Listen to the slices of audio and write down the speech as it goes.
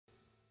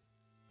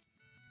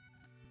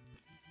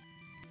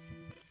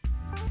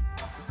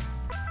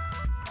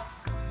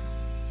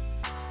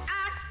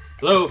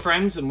Hello,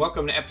 friends, and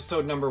welcome to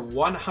episode number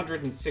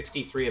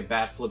 163 of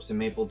Bat Flips and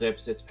Maple Dips.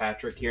 It's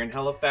Patrick here in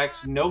Halifax,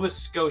 Nova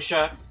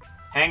Scotia,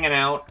 hanging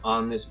out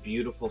on this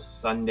beautiful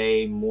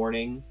Sunday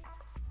morning.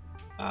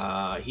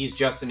 He's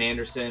Justin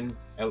Anderson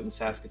out in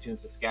Saskatoon,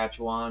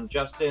 Saskatchewan.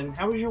 Justin,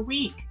 how was your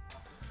week?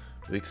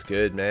 Week's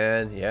good,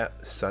 man. Yeah,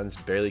 sun's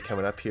barely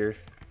coming up here.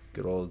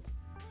 Good old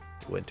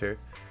winter.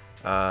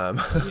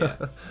 Yeah,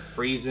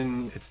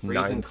 freezing. It's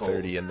freezing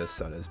 9:30 and the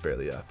sun is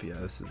barely up. Yeah,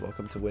 this is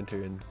welcome to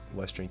winter in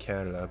Western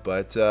Canada.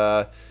 But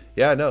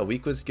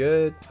week was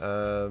good.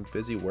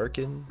 Busy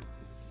working,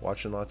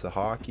 watching lots of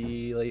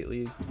hockey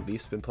lately.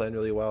 Leafs been playing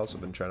really well, so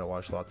I've been trying to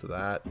watch lots of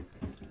that.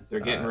 They're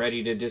getting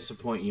ready to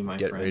disappoint you, my friend.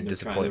 Getting ready to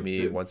disappoint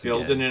me once again.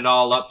 Building it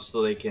all up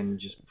so they can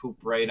just poop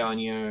right on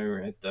you.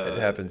 It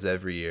happens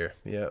every year.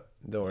 Yeah,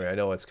 don't worry. I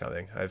know what's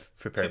coming. I've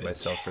prepared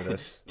myself for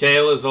this.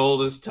 Tale as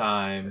old as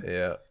time.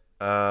 Yeah.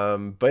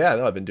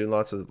 I've been doing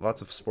lots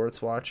of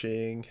sports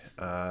watching,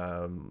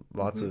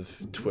 lots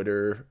of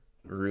Twitter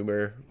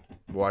rumor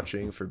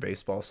watching for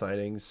baseball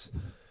signings.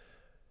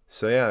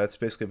 So yeah, that's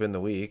basically been the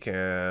week. What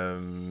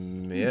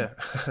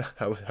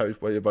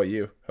about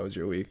you? How was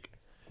your week?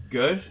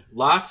 Good.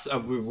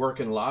 We're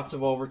working lots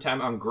of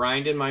overtime. I'm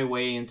grinding my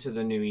way into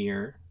the new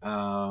year.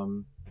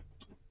 Thought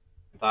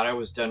I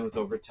was done with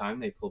overtime.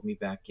 They pulled me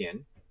back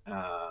in.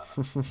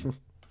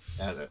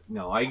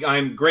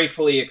 I'm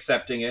gratefully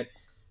accepting it.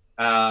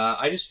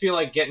 I just feel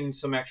like getting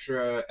some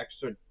extra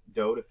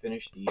dough to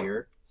finish the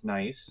year. It's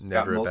nice.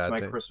 Never Got most a bad of my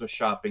thing. Christmas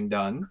shopping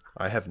done.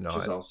 I have not.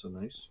 Which is also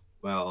nice.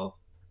 Well,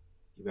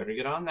 you better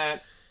get on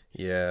that.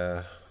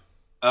 Yeah.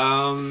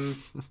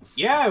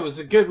 Yeah, it was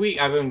a good week.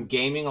 I've been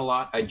gaming a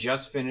lot. I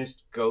just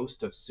finished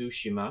Ghost of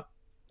Tsushima.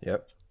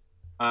 Yep.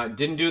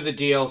 Didn't do the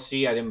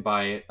DLC. I didn't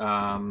buy it.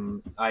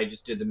 I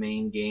just did the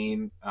main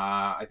game.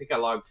 I think I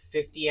logged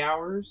 50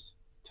 hours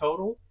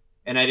total,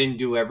 and I didn't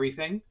do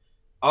everything.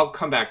 I'll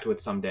come back to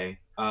it someday.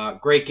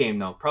 Great game,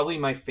 though. Probably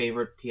my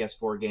favorite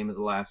PS4 game of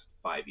the last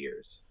 5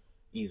 years.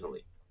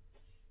 Easily.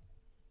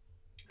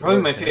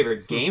 Probably my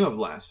favorite game of the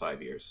last 5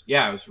 years.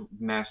 Yeah, it was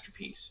a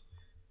masterpiece.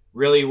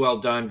 Really well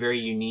done. Very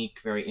unique.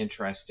 Very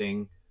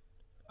interesting.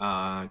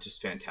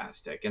 Just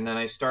fantastic. And then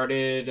I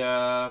started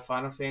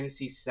Final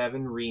Fantasy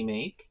VII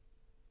Remake.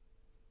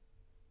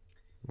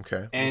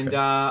 Okay. And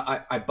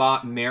I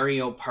bought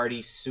Mario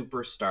Party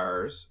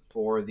Superstars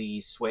for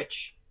the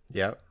Switch.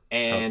 Yep.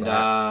 And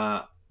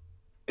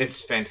it's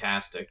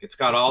fantastic. It's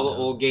got all the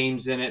old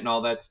games in it and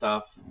all that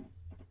stuff.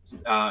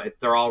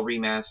 They're all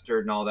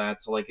remastered and all that.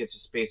 So it's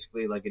just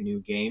basically like a new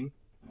game.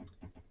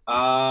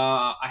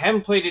 I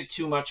haven't played it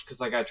too much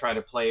because I try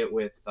to play it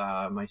with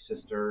my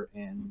sister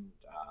and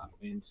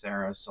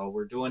Sarah. So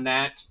we're doing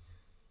that.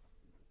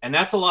 And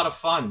that's a lot of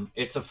fun.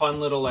 It's a fun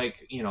little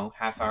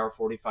half hour,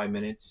 45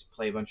 minutes,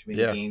 play a bunch of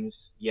mini games,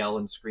 yell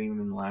and scream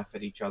and laugh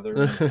at each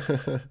other.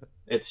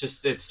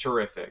 It's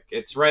terrific.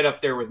 It's right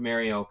up there with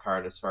Mario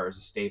Kart as far as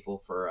a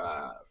staple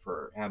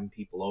for having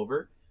people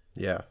over.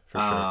 Yeah, for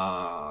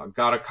sure.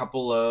 Got a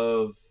couple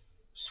of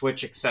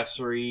Switch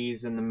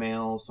accessories in the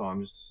mail, so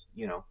I'm just,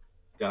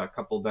 got a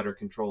couple better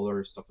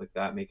controllers, stuff like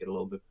that, make it a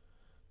little bit,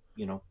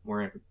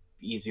 more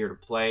easier to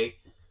play.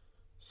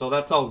 So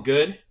that's all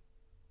good.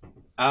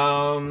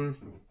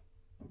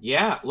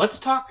 Yeah, let's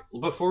talk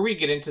before we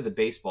get into the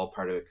baseball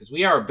part of it, because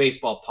we are a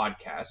baseball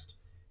podcast.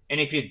 And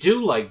if you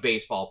do like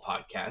baseball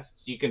podcasts,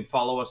 you can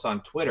follow us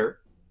on Twitter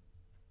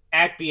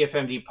at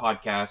BFMD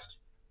Podcast.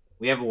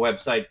 We have a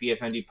website,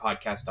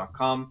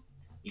 bfmdpodcast.com.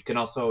 You can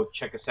also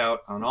check us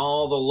out on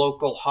all the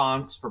local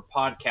haunts for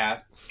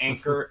podcasts: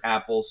 Anchor,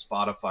 Apple,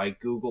 Spotify,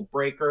 Google,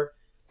 Breaker,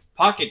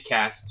 Pocket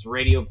Casts,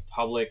 Radio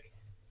Public,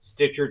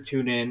 Stitcher,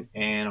 TuneIn,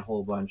 and a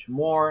whole bunch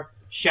more.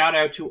 Shout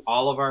out to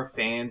all of our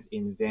fans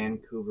in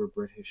Vancouver,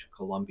 British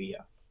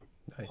Columbia,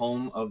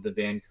 home of the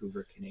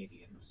Vancouver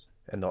Canadians.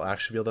 And they'll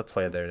actually be able to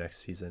play there next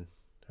season,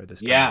 or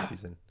this coming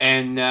season.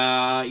 And,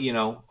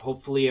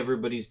 hopefully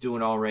everybody's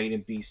doing all right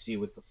in BC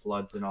with the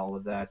floods and all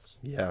of that.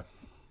 Yeah.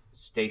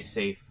 Stay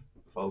safe,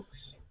 folks.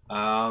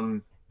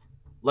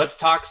 Let's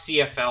talk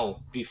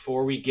CFL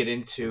before we get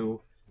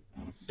into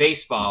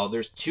baseball.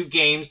 There's 2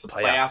 games. The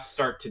playoffs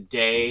start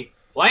today.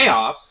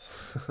 Playoffs?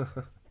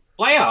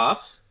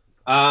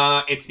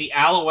 It's the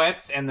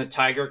Alouettes and the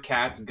Tiger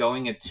Cats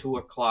going at 2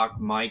 o'clock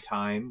my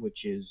time,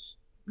 which is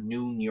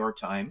noon your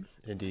time.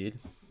 Indeed.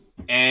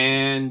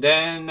 And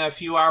then a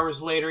few hours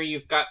later,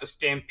 you've got the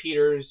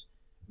Stampeders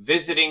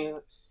visiting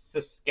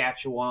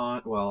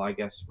Saskatchewan. Well, I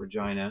guess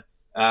Regina.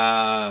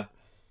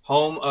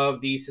 Home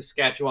of the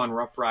Saskatchewan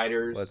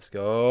Roughriders. Let's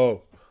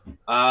go.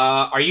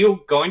 Are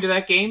you going to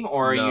that game,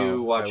 or are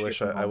you watching it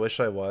from home? I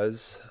wish I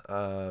was.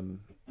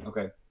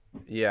 Okay.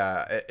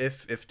 Yeah,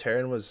 if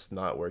Taryn was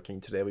not working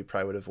today, we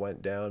probably would have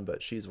went down,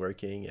 but she's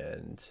working,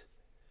 and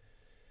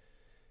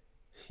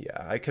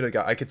yeah, I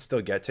could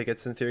still get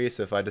tickets in theory.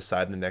 So if I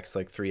decide in the next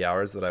 3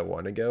 hours that I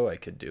want to go, I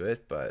could do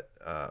it, but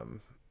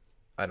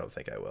I don't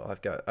think I will.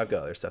 I've got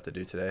other stuff to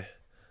do today.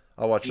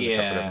 I'll watch in the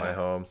comfort of my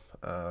home.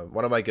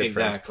 One of my good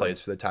friends plays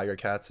for the Tiger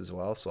Cats as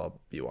well, so I'll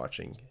be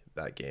watching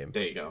that game.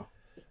 There you go.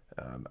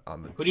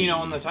 on the Who do you know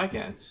on the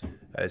Ticats?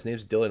 His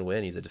name's Dylan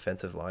Wynn. He's a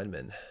defensive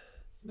lineman.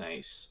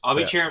 Nice. I'll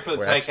be cheering for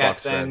the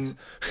Ticats then.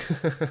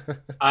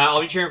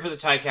 I'll be cheering for the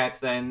Ticats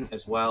then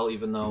as well,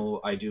 even though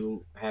I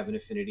do have an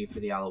affinity for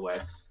the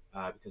Alouettes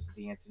because of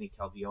the Anthony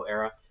Calvillo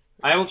era.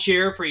 I will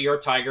cheer for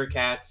your Tiger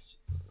Cats,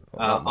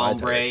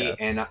 Ombre,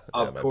 and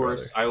of course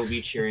brother. I will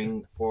be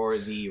cheering for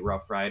the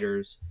Rough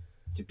Riders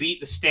to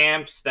beat the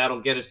Stamps.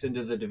 That'll get us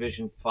into the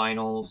division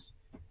finals.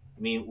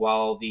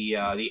 Meanwhile, the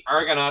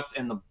Argonauts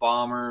and the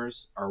Bombers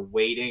are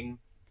waiting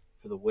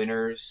for the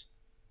winners.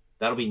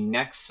 That'll be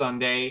next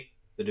Sunday,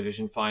 the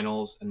division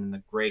finals, and then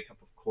the Grey Cup,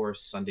 of course,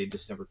 Sunday,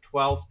 December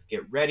 12th.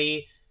 Get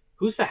ready.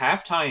 Who's the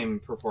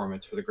halftime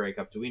performance for the Grey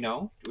Cup? Do we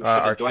know? Do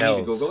I need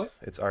to Google it?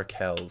 It's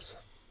Arkells.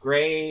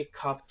 Grey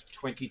Cup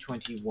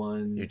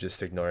 2021. You're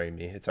just ignoring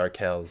me. It's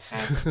Arkells.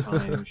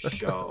 Halftime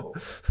show.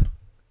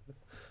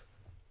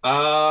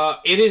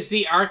 It is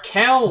the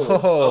Arkells.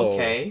 Oh.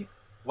 Okay.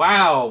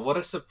 Wow, what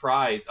a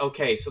surprise.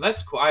 Okay, so that's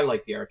cool. I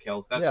like the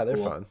Arkells. That's they're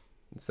cool. fun.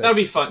 That'll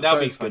be fun. That'll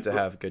be fun. It's good to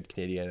have good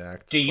Canadian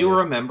acts. Do you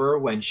remember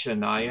when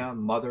Shania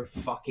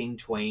motherfucking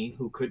Twain,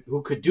 who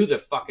could do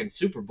the fucking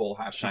Super Bowl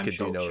halftime show? She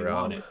could do no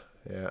wrong. Wanted.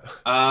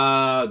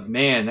 Yeah.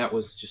 Man, that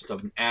was just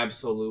an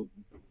absolute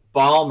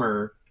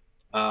bomber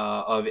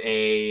of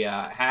a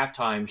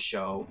halftime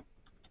show.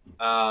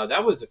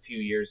 That was a few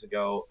years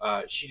ago.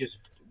 She just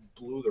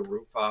blew the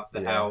roof off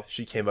the house.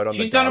 She came out on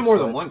She's the done it more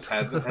than once,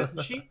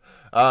 hasn't she?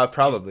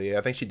 Probably.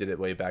 I think she did it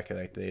way back in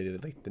the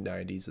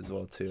 90s as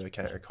well too. I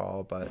can't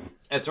recall, but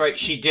that's right.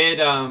 She did.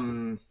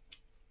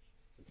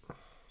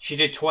 She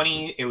did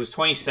 20. It was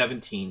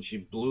 2017. She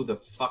blew the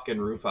fucking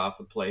roof off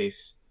the place.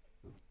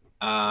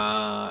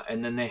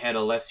 And then they had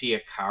Alessia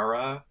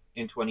Cara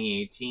in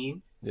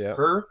 2018. Yeah.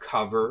 Her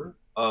cover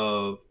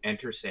of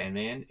Enter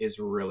Sandman is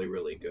really,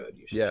 really good.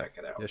 You should check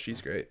it out. Yeah,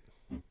 she's great.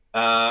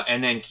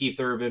 And then Keith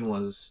Urban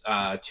was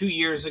 2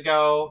 years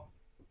ago,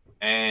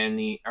 and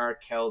the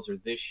Arkells are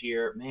this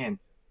year. Man,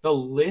 the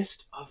list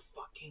of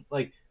fucking,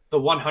 like, the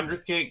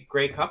 100th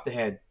Grey Cup, they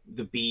had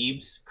the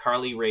Beebs,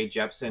 Carly Rae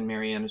Jepsen,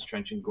 Marianas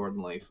Trench, and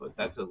Gordon Lightfoot.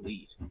 That's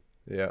elite.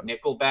 Yeah.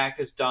 Nickelback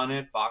has done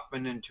it.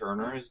 Bachman and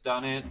Turner has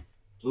done it.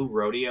 Blue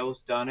Rodeo's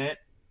done it.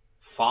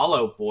 Fall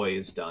Out Boy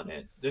has done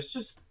it. There's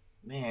just,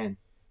 man,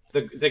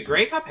 the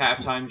Grey Cup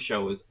halftime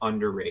show is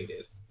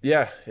underrated.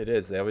 Yeah, it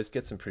is. They always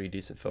get some pretty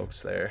decent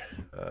folks there.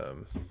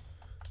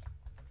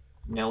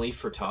 Nelly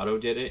Furtado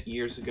did it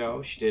years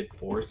ago. She did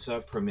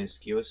Forza,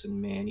 Promiscuous,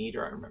 and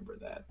Maneater. I remember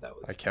that.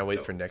 I can't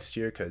wait for next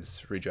year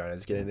because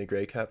Regina's getting the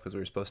Grey Cup because we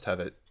were supposed to have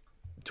it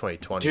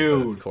 2020,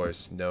 Dude. but of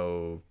course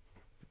no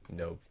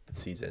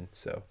season.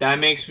 So that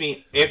makes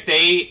me,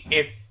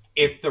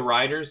 if the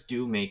Riders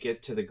do make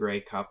it to the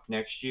Grey Cup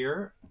next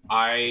year,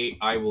 I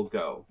will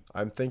go.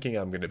 I'm thinking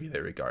I'm going to be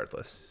there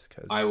regardless.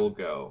 I will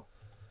go.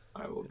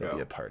 It'll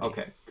be a party.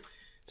 Okay.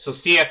 So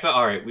CFL,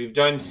 all right, we've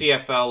done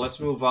CFL. Let's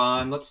move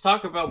on. Let's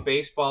talk about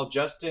baseball.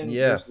 Justin,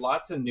 There's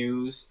lots of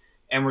news,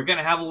 and we're going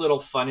to have a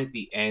little fun at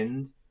the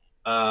end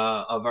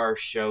of our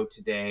show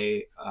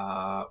today.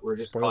 We're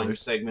just calling the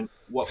segment,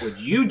 What Would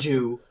You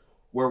Do?,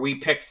 where we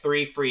pick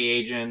 3 free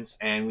agents,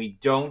 and we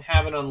don't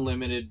have an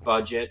unlimited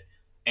budget,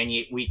 and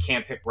we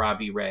can't pick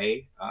Robbie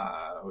Ray.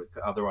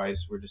 Otherwise,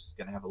 we're just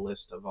going to have a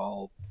list of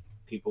all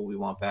people we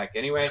want back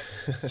anyway.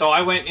 So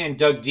I went and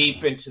dug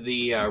deep into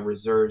the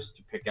reserves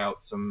to pick out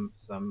some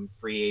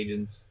free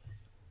agents.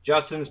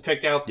 Justin's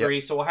picked out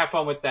 3, so we'll have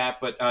fun with that.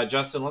 But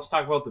Justin, let's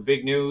talk about the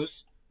big news.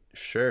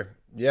 Sure.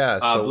 Yeah.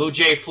 So Blue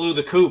Jay flew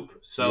the coop.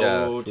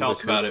 So tell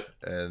us about it.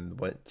 And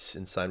went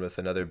and signed with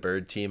another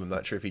Bird team. I'm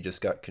not sure if he just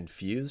got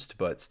confused,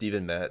 but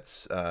Steven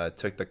Matz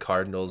took the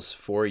Cardinals'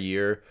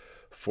 4-year,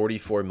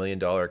 $44 million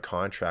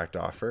contract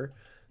offer.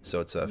 So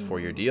it's a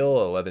 4-year deal,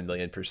 $11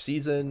 million per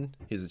season.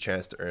 He has a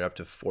chance to earn up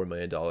to $4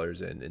 million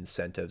in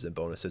incentives and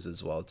bonuses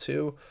as well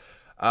too.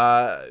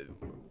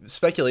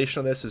 Speculation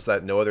on this is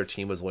that no other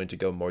team was willing to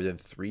go more than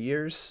 3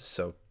 years.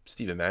 So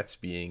Steven Matz,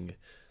 being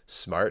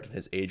smart and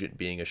his agent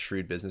being a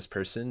shrewd business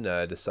person,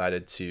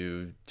 decided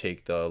to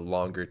take the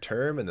longer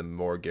term and the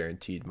more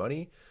guaranteed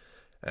money.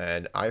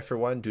 And I, for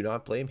one, do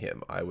not blame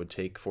him. I would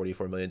take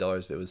 $44 million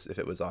if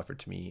it was offered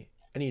to me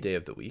any day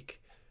of the week.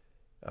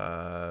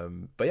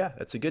 But yeah,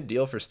 it's a good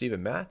deal for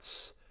Steven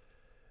Matz.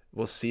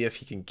 We'll see if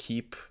he can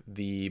keep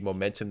the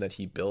momentum that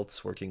he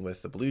built working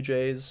with the Blue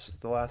Jays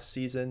the last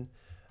season,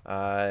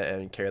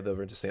 and carry that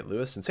over into St.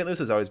 Louis. And St. Louis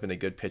has always been a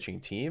good pitching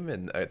team,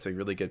 and it's a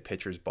really good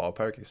pitcher's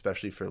ballpark,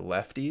 especially for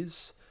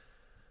lefties.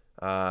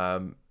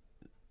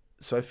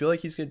 So I feel like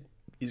he's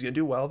gonna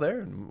do well there,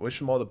 and wish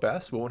him all the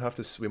best.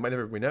 We might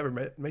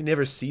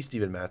never see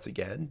Steven Matz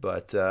again,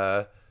 but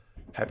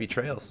happy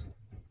trails.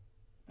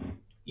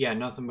 Yeah,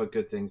 nothing but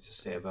good things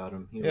to say about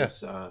him.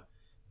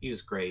 He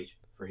was great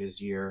for his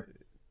year.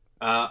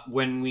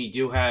 When we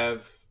do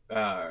have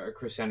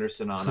Chris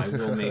Henderson on, I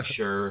will make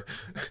sure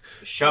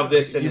to shove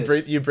this in.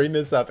 You bring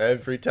this up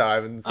every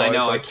time, and I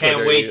know. I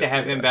can't wait to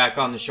have him back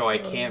on the show. I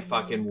can't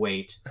fucking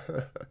wait.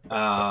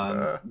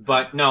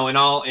 But no, in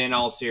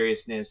all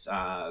seriousness,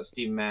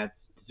 Steven Matz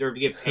deserved to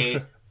get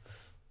paid.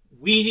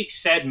 We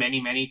said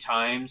many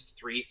times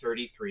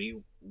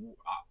 333.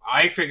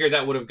 I figured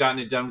that would have gotten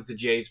it done with the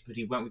Jays, but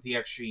he went with the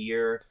extra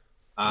year.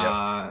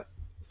 Yep.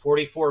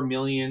 $44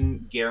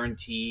 million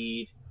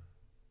guaranteed.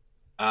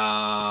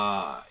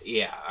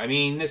 Yeah, I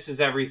mean, this is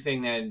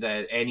everything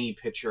that any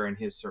pitcher in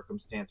his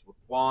circumstance would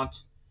want.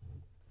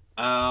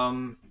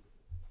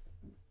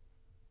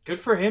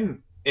 Good for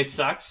him. It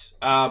sucks,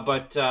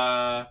 but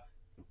we're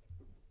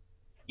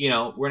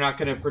not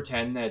going to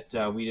pretend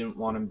that we didn't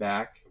want him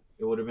back.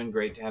 It would have been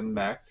great to have him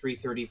back.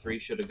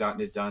 333 should have gotten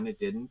it done. It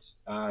didn't.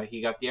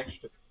 He got the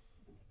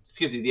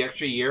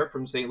extra year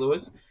from St.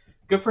 Louis.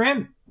 Good for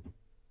him.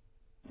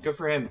 Good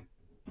for him.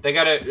 They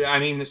got to. I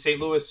mean, the St.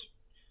 Louis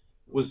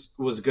was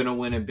going to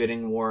win a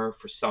bidding war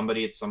for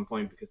somebody at some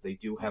point because they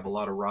do have a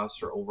lot of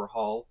roster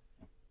overhaul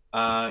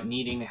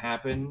needing to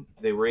happen.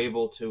 They were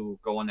able to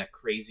go on that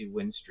crazy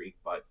win streak,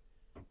 but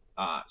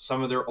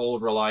some of their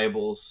old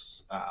reliables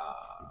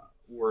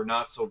were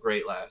not so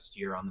great last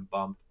year on the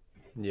bump.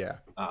 Yeah.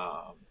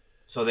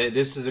 So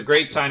this is a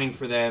great signing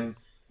for them.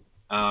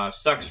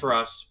 Sucks for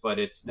us, but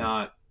it's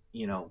not,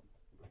 it's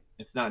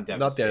not devastating.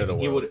 Not the end of the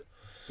world.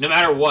 No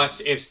matter what,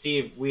 if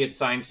we had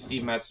signed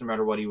Steve Metz, no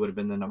matter what, he would have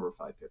been the number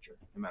 5 pitcher.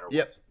 No matter what.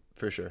 Yep,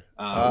 for sure.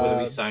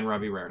 Whether we signed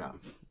Robbie Ray or not.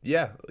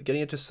 Yeah,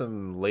 getting into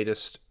some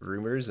latest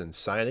rumors and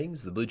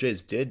signings, the Blue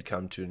Jays did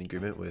come to an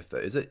agreement with,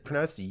 is it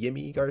pronounced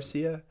Yimi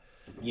Garcia?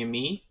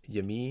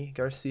 Yimi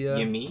Garcia?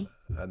 Yimi?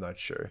 I'm not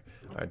sure.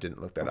 I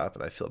didn't look that up,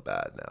 and I feel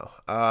bad now.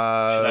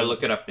 Should I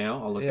look it up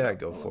now? I'll look it up.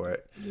 Go for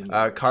it.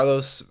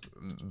 Carlos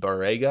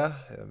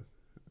Baerga.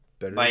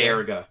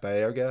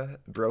 Baerga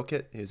broke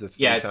it. He's a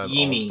 3-time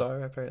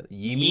All-Star, apparently.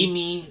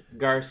 Yimi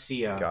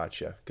Garcia.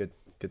 Gotcha. Good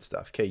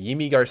stuff. Okay,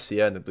 Yimi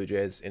Garcia and the Blue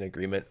Jays in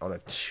agreement on a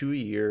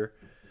 2-year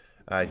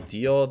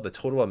deal. The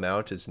total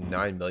amount is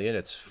 $9 million.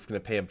 It's going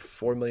to pay him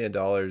 $4 million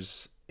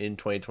in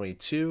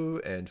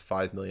 2022 and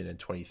 $5 million in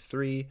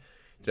 23.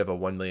 You have a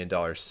 $1 million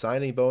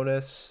signing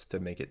bonus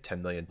to make it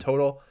 $10 million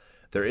total.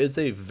 There is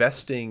a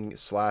vesting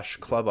 /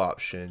 club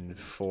option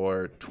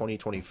for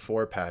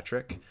 2024,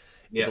 Patrick.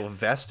 Yeah. It'll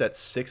vest at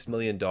 $6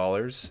 million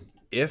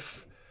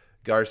if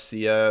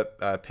Garcia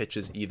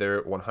pitches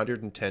either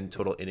 110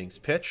 total innings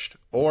pitched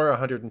or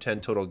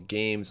 110 total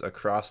games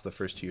across the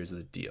first 2 years of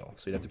the deal.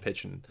 So you'd have to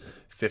pitch in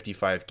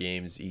 55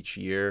 games each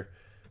year,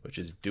 which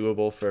is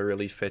doable for a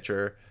relief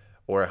pitcher,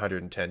 or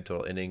 110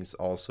 total innings,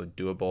 also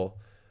doable.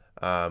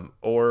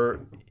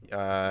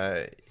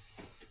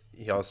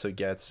 He also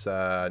gets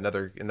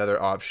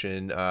another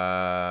option,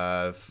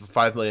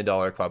 $5 million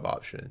club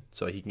option.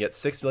 So he can get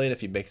 $6 million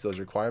if he makes those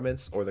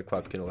requirements, or the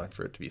club can elect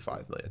for it to be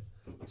 $5 million.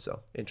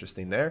 So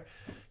interesting there.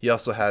 He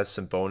also has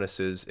some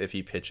bonuses if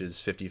he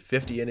pitches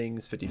 50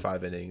 innings,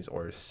 55 innings,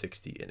 or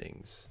 60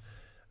 innings.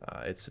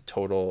 It's a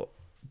total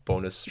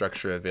bonus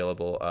structure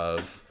available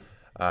of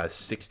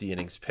 60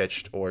 innings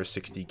pitched or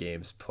 60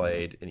 games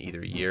played in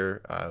either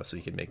year. So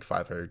he can make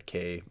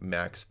 $500K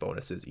max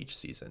bonuses each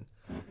season.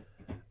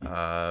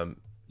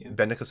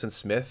 Ben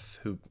Nicholson-Smith,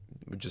 who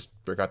just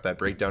got that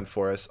breakdown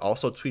for us,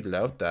 also tweeted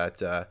out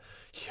that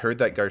he heard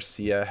that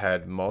Garcia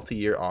had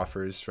multi-year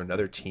offers for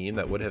another team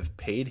that would have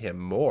paid him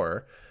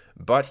more,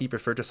 but he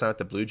preferred to sign with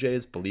the Blue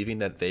Jays, believing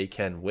that they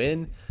can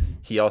win.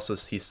 He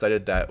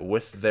cited that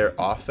with their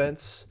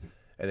offense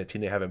and the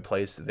team they have in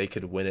place, they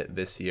could win it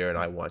this year, and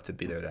I want to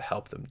be there to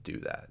help them do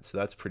that. So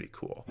that's pretty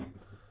cool.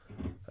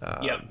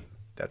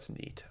 That's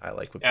neat. I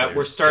like what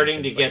we're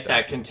starting to get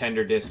that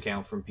contender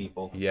discount from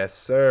people. Yes,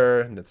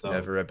 sir. And that's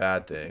never a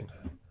bad thing.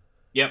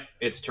 Yep,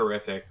 it's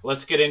terrific.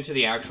 Let's get into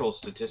the actual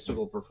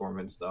statistical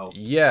performance, though.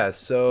 Yeah,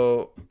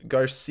 so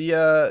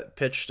Garcia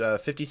pitched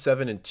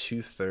 57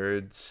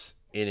 2/3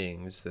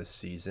 innings this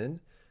season.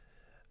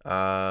 He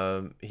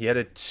had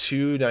a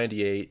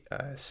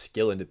 2.98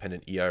 skill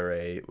independent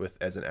ERA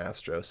as an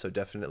Astro, so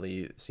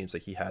definitely seems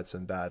like he had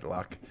some bad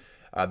luck.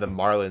 The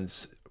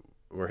Marlins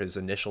were his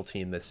initial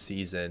team this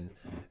season,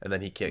 and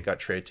then he got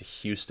traded to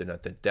Houston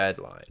at the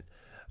deadline.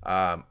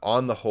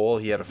 On the whole,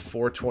 he had a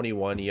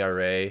 4.21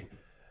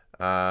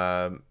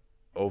 ERA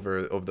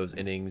over those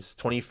innings,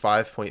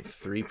 25.3%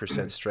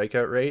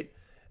 strikeout rate,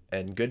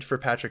 and good for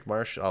Patrick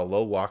Marsh, a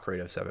low walk rate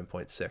of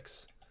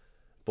 7.6,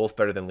 both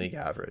better than league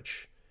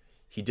average.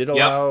 He did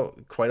allow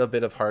quite a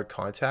bit of hard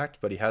contact,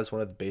 but he has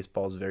one of the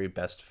baseball's very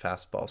best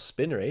fastball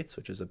spin rates,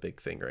 which is a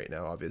big thing right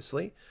now,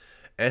 obviously.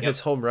 And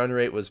his home run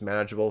rate was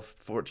manageable,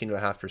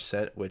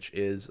 14.5%, which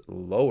is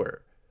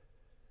lower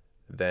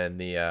than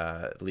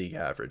the league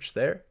average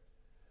there.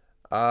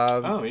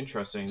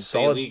 Interesting.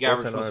 The league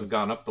average must have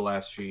gone up the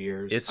last few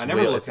years. It's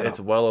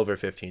well over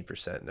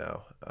 15%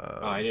 now.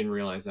 I didn't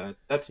realize that.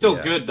 That's still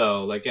good,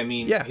 though.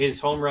 His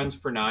home runs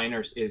per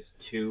 9 is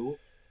 2,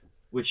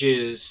 which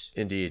is...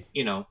 Indeed.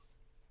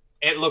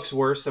 It looks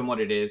worse than what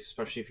it is,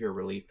 especially if you're a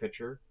relief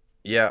pitcher.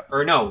 Yeah.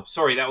 Or no,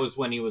 sorry, that was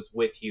when he was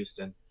with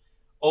Houston.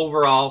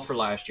 Overall for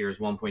last year is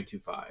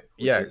 1.25.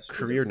 Yeah,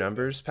 career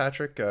numbers,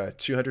 Patrick.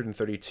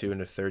 232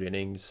 in a third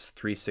innings,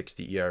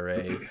 3.60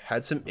 ERA.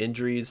 Had some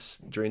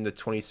injuries during the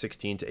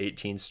 2016 to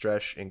 18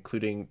 stretch,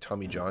 including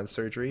Tommy John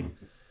surgery.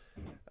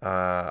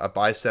 A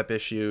bicep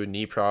issue,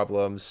 knee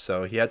problems.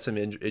 So he had some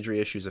injury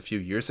issues a few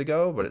years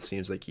ago, but it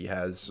seems like he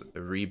has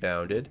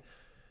rebounded.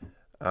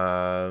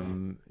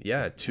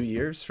 Yeah, 2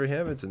 years for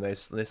him. It's a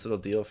nice little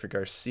deal for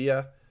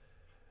Garcia.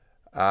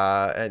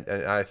 And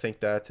I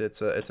think that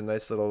it's a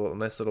nice little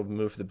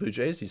move for the Blue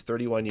Jays. He's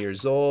 31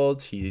 years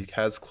old. He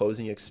has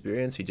closing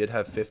experience. He did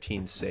have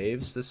 15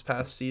 saves this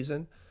past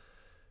season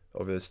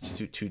over his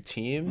two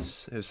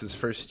teams. It was his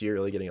first year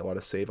really getting a lot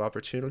of save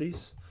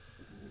opportunities.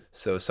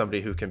 So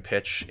somebody who can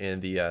pitch in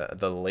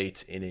the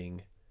late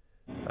inning,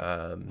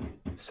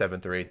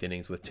 7th or 8th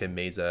innings with Tim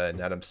Meza and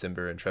Adam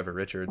Simber and Trevor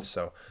Richards.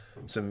 So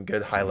some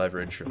good high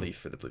leverage relief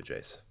for the Blue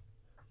Jays.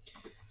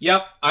 Yep,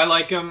 I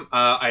like him.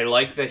 I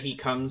like that he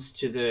comes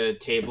to the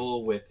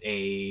table with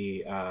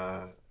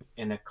an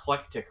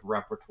eclectic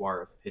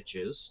repertoire of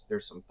pitches.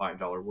 There's some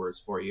 $5 words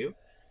for you.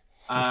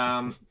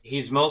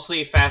 He's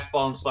mostly a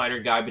fastball and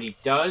slider guy, but he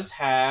does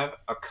have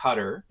a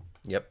cutter.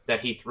 Yep. That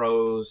he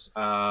throws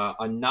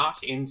a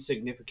not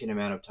insignificant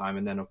amount of time,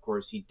 and then of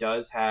course he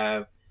does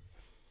have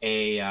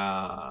a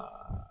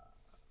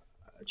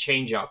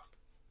changeup.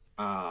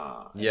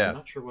 Yeah. I'm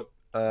not sure what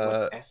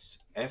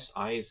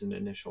SI is an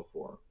initial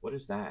for. What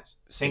is that?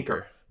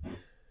 Sinker.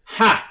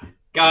 Ha!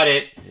 Got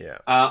it. Yeah.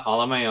 All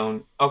on my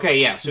own. Okay,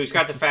 yeah. So he's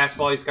got the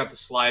fastball, he's got the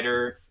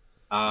slider,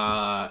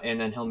 and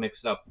then he'll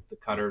mix up the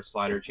cutter,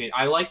 slider, change.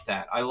 I like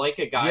that. I like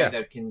a guy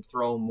that can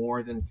throw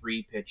more than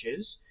 3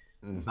 pitches.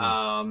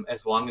 Mm-hmm. As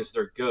long as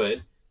they're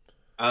good.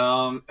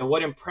 And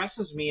what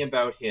impresses me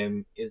about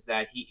him is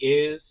that he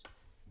is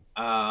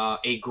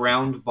a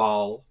ground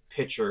ball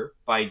pitcher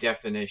by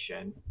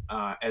definition,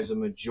 as a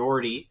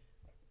majority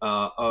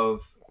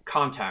of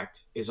contact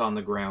is on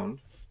the ground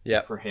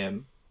for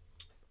him.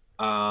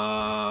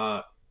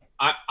 I'm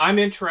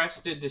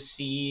interested to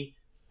see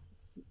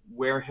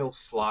where he'll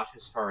slot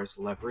as far as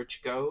leverage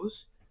goes.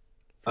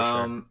 For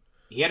sure.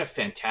 He had a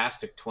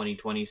fantastic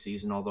 2020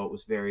 season, although it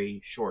was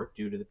very short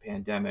due to the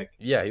pandemic.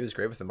 Yeah, he was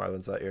great with the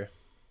Marlins that year.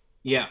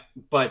 Yeah,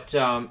 but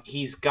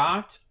he's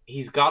got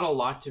a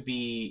lot to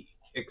be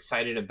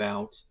excited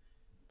about.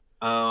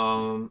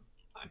 A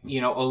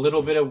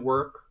little bit of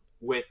work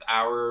with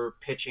our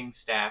pitching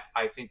staff.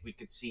 I think we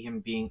could see him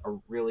being a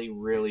really,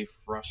 really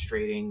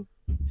frustrating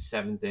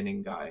 7th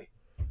inning guy,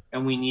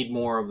 and we need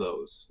more of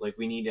those. Like,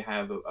 we need to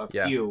have a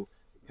few,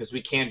 because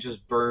we can't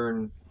just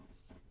burn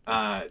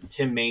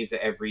Tim Meza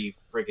every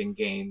friggin'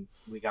 game.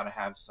 We got to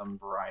have some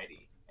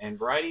variety, and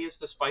variety is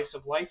the spice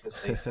of life, as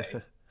they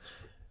say.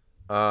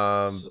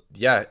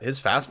 Yeah,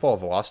 his fastball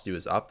velocity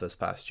was up this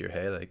past year.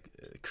 Hey, like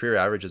career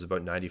average is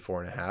about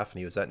 94.5, and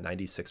he was at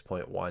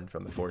 96.1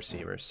 from the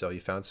 4-seamer. So he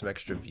found some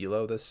extra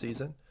velo this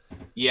season.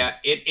 Yeah,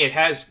 it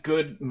has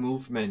good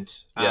movement.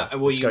 It's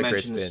you got mentioned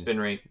great the spin. Spin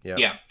rate.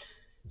 Yeah.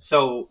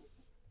 So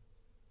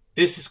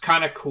this is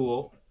kind of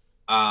cool.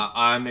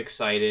 I'm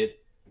excited.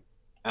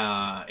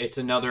 It's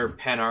another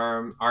pen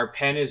arm. Our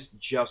pen is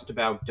just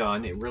about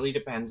done. It really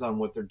depends on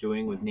what they're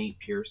doing with Nate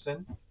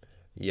Pearson.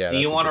 Yeah. Do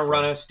you want to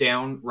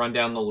run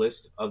down the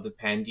list of the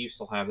pen? Do you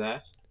still have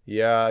that?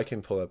 Yeah, I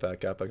can pull that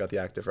back up. I got the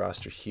active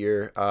roster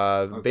here.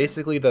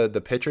 Basically,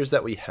 the pitchers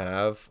that we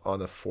have on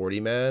the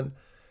 40-man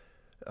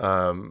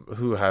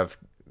who have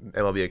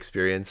MLB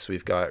experience,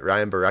 we've got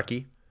Ryan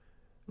Barecki,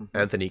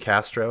 Anthony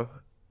Castro,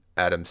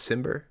 Adam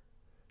Simber,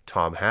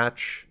 Tom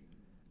Hatch,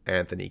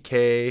 Anthony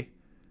Kay,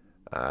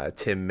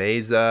 Tim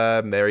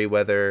Meza,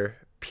 Merriweather,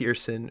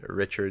 Pearson,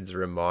 Richards,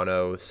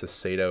 Romano,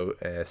 Saucedo,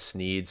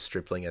 Sneed,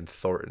 Stripling, and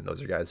Thornton.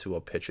 Those are guys who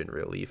will pitch in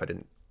relief. I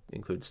didn't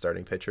include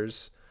starting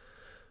pitchers.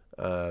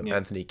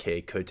 Anthony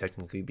Kay could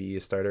technically be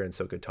a starter, and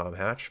so could Tom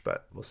Hatch,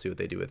 but we'll see what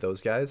they do with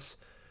those guys.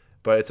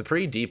 But it's a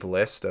pretty deep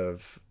list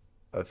of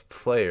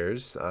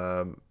players.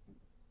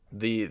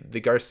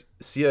 The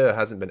Garcia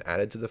hasn't been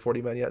added to the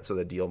 40-man yet, so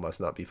the deal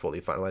must not be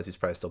fully finalized. He's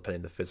probably still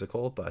pending the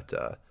physical, but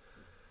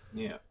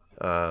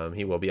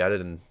he will be added,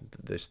 and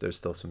there's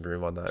still some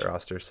room on that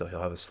roster, so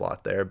he'll have a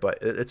slot there. But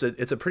it's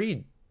a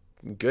pretty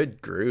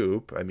good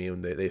group. I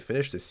mean, they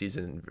finished the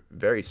season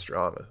very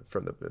strong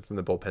from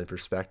the bullpen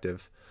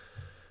perspective,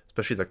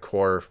 especially the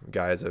core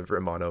guys of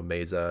Romano,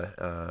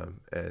 Meza,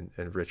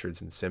 and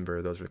Richards and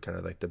Simber. Those were kind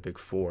of like the big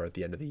four at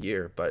the end of the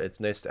year. But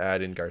it's nice to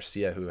add in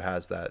Garcia, who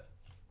has that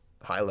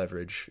high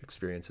leverage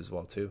experience as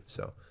well too.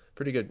 So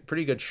pretty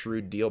good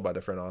shrewd deal by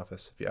the front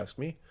office, if you ask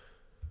me.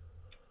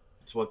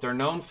 It's what they're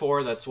known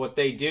for. That's what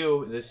they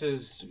do. This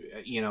is,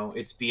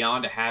 it's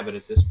beyond a habit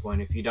at this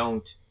point. If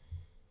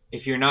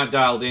you're not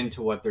dialed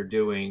into what they're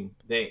doing,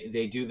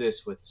 they do this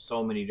with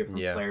so many different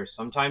players.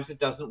 Sometimes it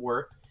doesn't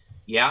work.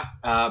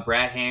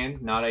 Brad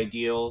Hand, not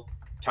ideal.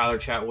 Tyler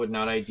Chatwood,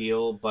 not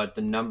ideal. But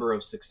the number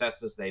of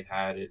successes they've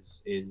had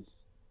is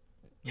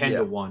 10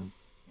 to 1.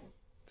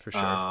 For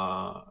sure.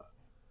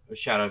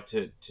 Shout out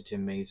to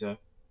Tim Meza.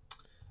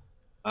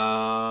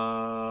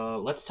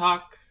 Let's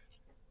talk.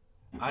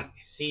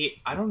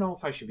 I don't know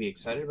if I should be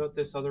excited about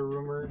this other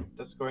rumor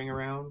that's going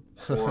around,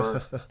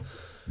 or I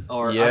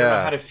don't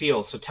know how to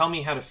feel. So tell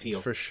me how to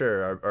feel. For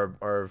sure.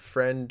 Our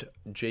friend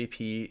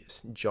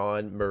JP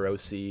John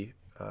Morosi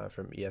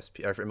from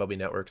ESP, from MLB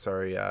Network,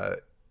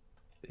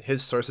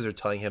 his sources are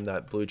telling him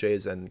that Blue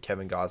Jays and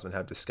Kevin Gausman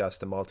have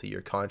discussed a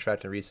multi-year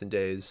contract in recent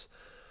days.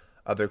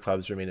 Other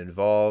clubs remain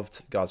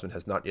involved. Gausman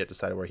has not yet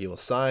decided where he will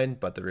sign,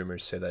 but the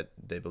rumors say that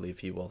they believe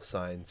he will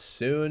sign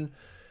soon.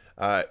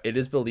 It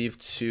is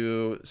believed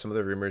too, some of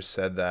the rumors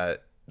said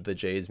that the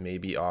Jays may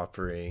be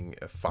offering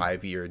a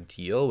 5-year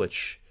deal,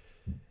 which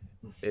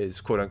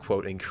is quote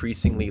unquote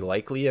increasingly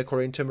likely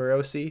according to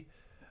Morosi.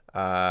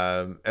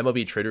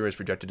 MLB Trade Rumors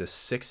projected a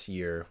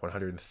 6-year,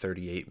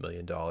 $138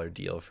 million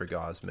deal for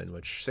Gausman,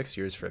 which 6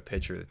 years for a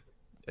pitcher,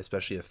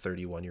 especially a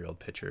 31-year-old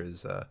pitcher,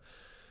 is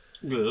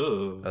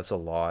that's a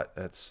lot.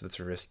 That's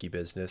a risky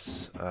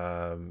business.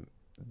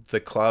 The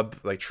club,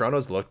 like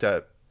Toronto's looked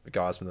at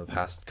Gausman the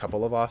past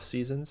couple of off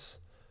seasons,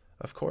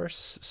 of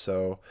course.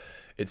 So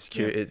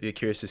it'd be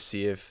curious to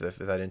see if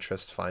that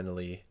interest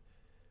finally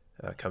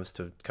comes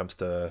to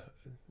I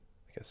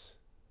guess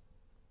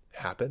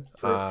happen.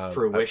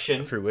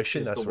 Fruition.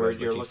 Fruition. That's what I was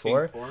looking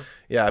for.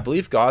 Yeah, I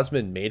believe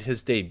Gausman made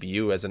his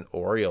debut as an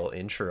Oriole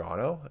in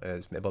Toronto,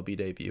 as MLB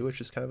debut, which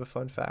is kind of a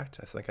fun fact.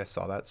 I think I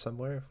saw that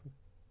somewhere.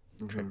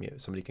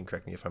 Somebody can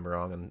correct me if I'm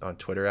wrong on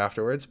Twitter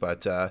afterwards,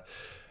 but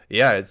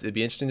yeah, it'd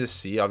be interesting to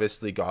see.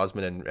 Obviously,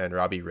 Gausman and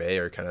Robbie Ray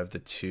are kind of the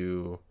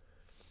two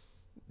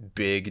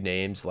big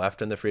names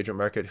left in the free agent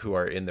market who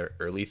are in their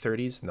early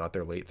 30s, not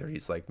their late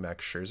 30s, like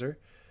Max Scherzer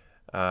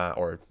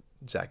or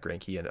Zach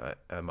Greinke, and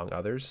among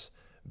others.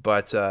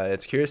 But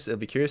it'll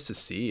be curious to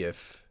see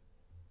if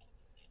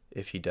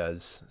he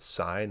does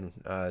sign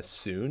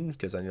soon,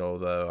 because I know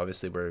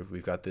obviously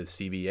we've got the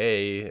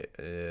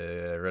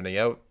CBA running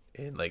out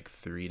in like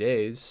 3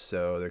 days,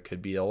 so there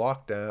could be a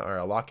lockdown or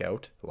a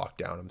lockout.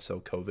 I'm so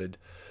COVID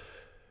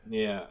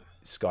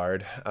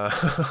scarred.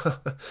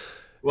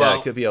 Yeah,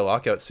 it could be a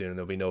lockout soon.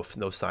 There'll be no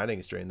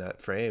signings during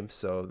that frame,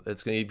 so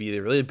it's going to be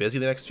really busy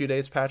the next few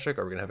days, Patrick,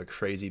 or we're going to have a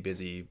crazy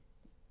busy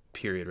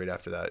period right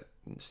after that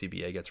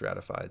CBA gets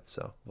ratified.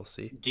 So we'll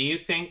see. Do you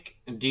think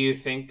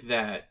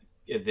that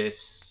this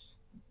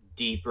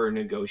deeper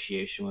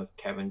negotiation with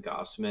Kevin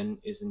Gausman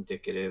is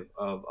indicative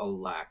of a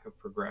lack of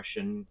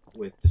progression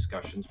with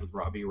discussions with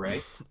Robbie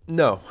Ray?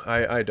 No,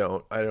 I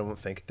don't. I don't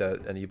think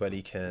that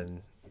anybody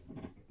can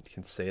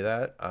say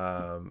that.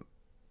 I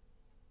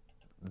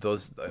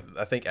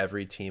think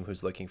every team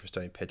who's looking for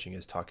starting pitching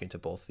is talking to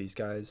both these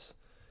guys.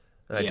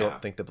 And I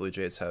don't think the Blue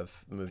Jays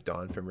have moved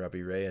on from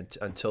Robbie Ray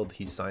until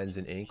he signs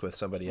in ink with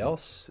somebody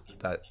else.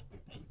 That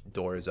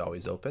door is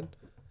always open.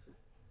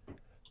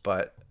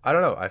 But I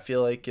don't know. I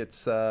feel like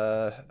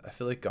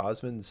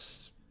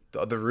Gausman's.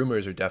 The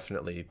rumors are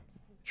definitely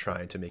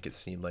trying to make it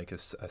seem like a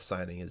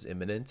signing is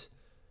imminent.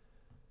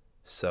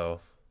 So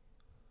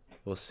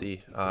we'll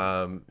see.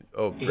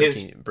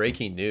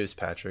 Breaking news,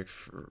 Patrick.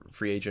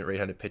 Free agent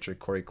right-handed pitcher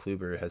Corey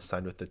Kluber has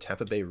signed with the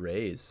Tampa Bay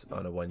Rays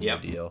on a 1-year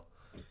deal.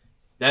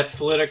 That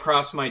slid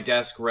across my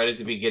desk right at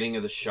the beginning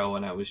of the show,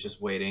 and I was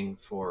just waiting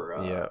for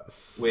the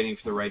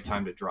right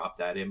time to drop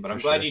that in. But I'm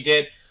glad you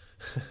did.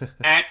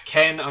 At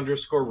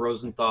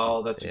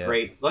Ken_Rosenthal. That's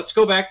great. Let's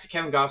go back to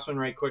Kevin Gausman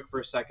right quick for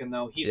a second,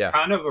 though. He's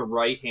kind of a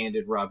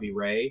right-handed Robbie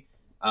Ray.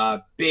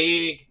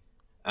 Big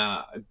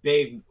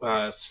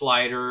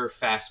slider,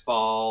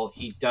 fastball.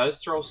 He does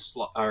throw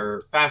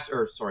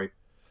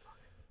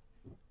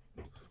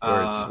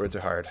Words are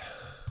hard.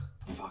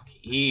 Fuck.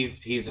 He's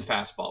a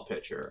fastball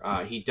pitcher.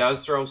 He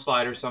does throw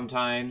sliders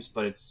sometimes,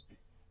 but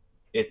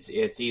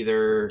it's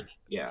either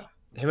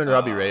Him and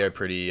Robbie Ray are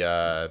pretty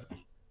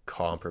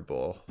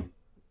comparable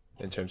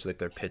in terms of like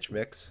their pitch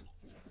mix.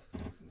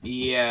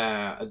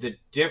 Yeah, the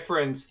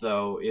difference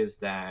though is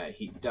that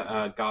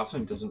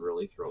Gausman doesn't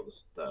really throw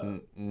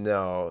the.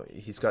 No,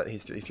 he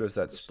throws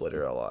that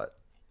splitter a lot.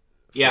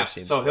 Yeah,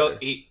 so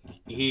he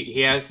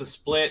has the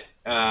split.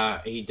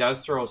 He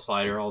does throw a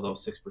slider, although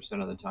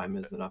 6% of the time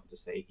is enough to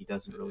say he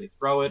doesn't really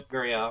throw it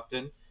very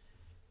often.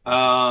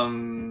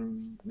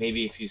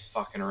 Maybe if he's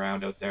fucking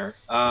around out there.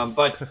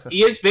 But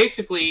he is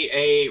basically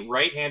a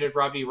right-handed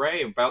Robbie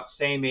Ray, about the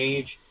same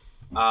age.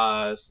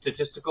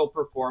 Statistical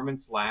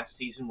performance last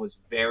season was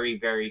very,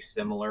 very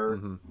similar.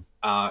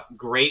 Mm-hmm.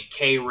 Great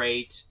K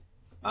rate.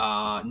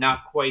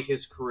 Not quite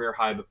his career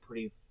high, but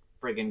pretty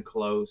friggin'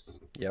 close.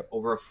 Yep.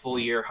 Over a full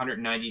year,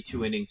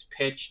 192 innings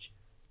pitched.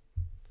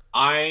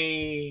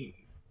 I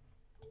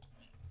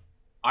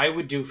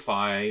would do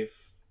 5.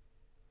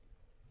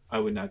 I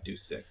would not do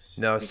 6.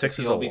 No, 6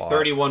 is a lot. He'll be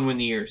 31 when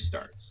the year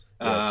starts.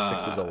 Yeah,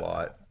 6 is a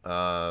lot.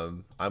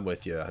 I'm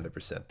with you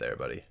 100% there,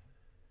 buddy.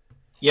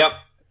 Yep.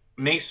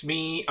 Makes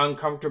me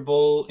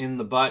uncomfortable in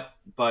the butt,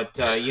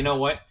 but you know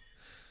what?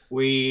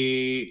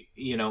 The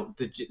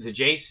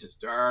Jays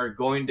are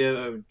going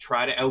to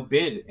try to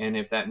outbid, and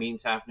if that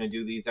means having to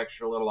do these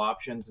extra little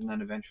options and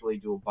then eventually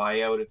do a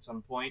buyout at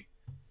some point,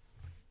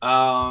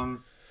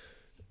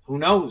 who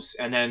knows?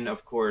 And then,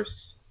 of course,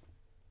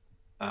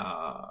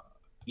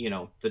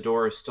 the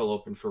door is still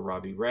open for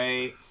Robbie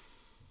Ray.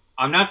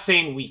 I'm not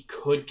saying we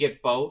could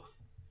get both,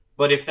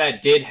 but if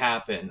that did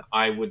happen,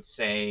 I would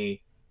say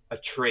a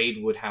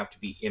trade would have to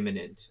be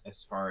imminent as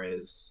far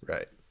as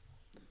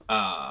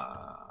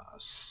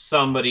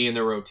somebody in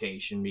the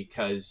rotation,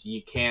 because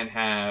you can't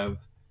have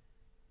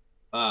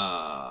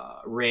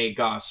Ray,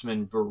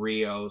 Gossman,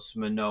 Barrios,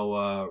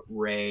 Manoah,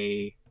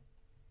 Ray,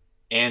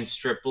 and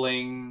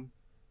Stripling.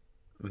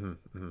 I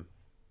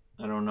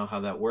don't know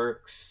how that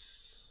works.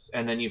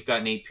 And then you've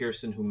got Nate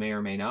Pearson, who may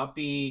or may not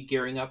be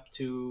gearing up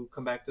to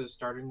come back to the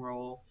starting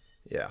role.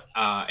 Yeah.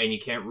 And you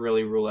can't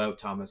really rule out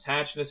Thomas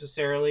Hatch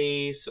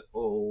necessarily.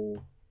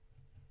 So,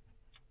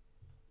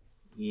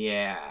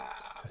 yeah,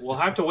 we'll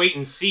have to wait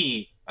and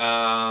see.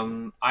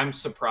 I'm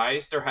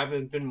surprised there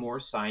haven't been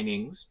more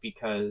signings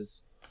because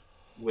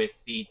with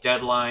the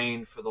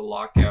deadline for the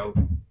lockout,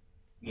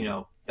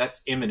 that's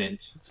imminent.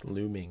 It's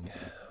looming.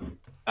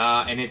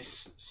 And it's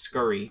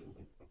scurry.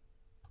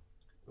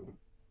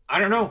 I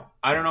don't know,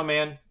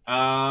 man.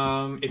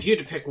 If you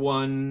had to pick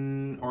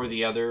one or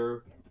the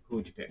other, who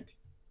would you pick?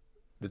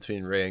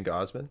 Between Ray and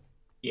Gausman?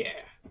 Yeah.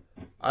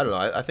 I don't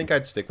know. I think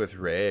I'd stick with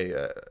Ray.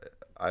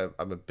 I'm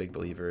a big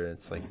believer in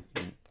it's like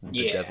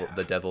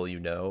the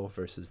devil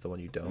versus the one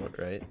you don't,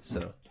 right?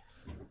 So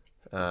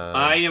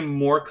I am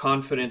more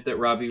confident that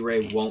Robbie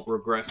Ray won't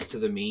regress to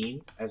the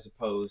mean as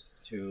opposed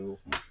to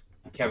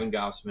Kevin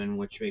Gausman,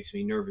 which makes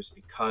me nervous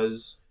because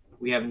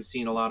we haven't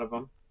seen a lot of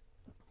them.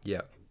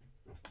 Yeah.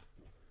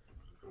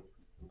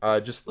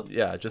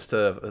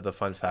 The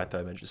fun fact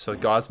that I mentioned. So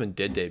Gausman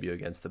did debut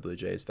against the Blue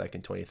Jays back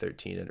in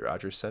 2013 at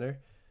Rogers Center.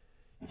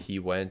 He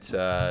went,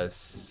 what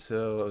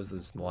was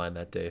this line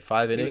that day?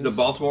 5 innings. The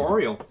Baltimore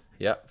Oriole.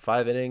 Yeah,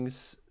 5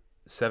 innings,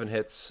 7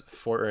 hits,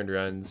 4 earned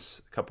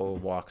runs, a couple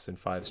of walks, and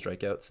 5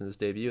 strikeouts in his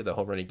debut. The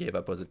home run he gave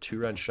up was a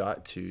 2-run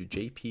shot to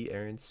J.P.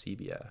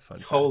 Arencibia. Fun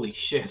fact. Holy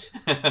shit.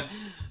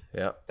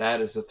 Yeah. That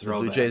is a throwback. The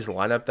Blue Jays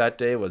lineup that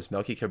day was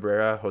Melky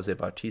Cabrera, Jose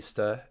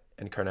Bautista,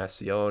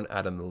 Encarnacion,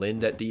 Adam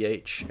Lind at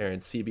DH,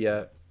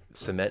 Arencibia,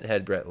 Cement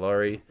Head Brett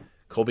Laurie,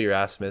 Colby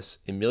Rasmus,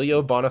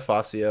 Emilio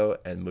Bonifacio,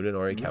 and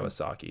Munenori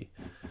Kawasaki.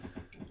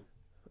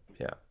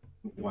 Yeah.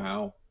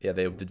 Wow. Yeah,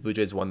 the Blue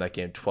Jays won that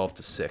game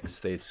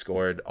 12-6. They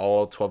scored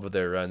all 12 of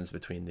their runs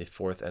between the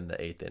 4th and the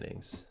 8th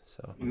innings.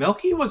 So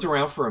Melky was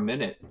around for a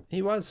minute.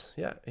 He was,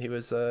 yeah. He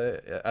was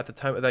at the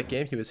time of that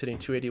game, he was hitting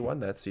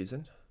 .281 that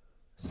season.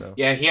 So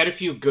yeah, he had a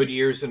few good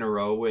years in a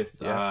row with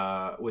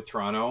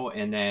Toronto,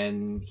 and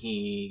then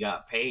he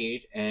got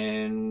paid,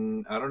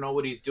 and I don't know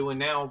what he's doing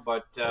now,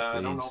 but I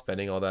don't know. He's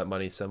spending all that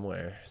money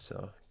somewhere.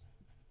 So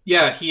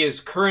yeah, he is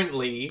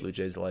currently Blue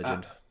Jays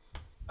legend.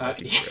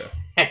 Yeah.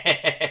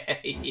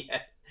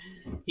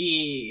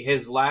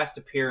 His last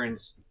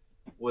appearance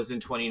was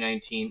in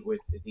 2019 with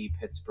the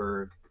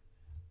Pittsburgh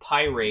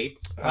Pirates.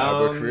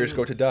 Where careers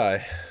go to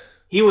die.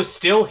 He was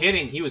still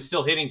hitting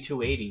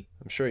 280.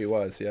 I'm sure he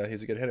was. Yeah,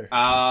 he's a good hitter.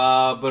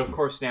 But of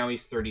course now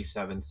he's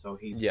 37, so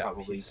he's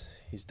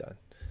he's done.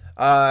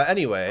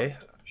 Anyway,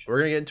 we're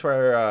gonna get into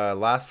our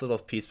last little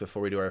piece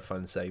before we do our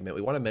fun segment.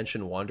 We want to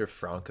mention Wander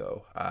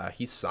Franco.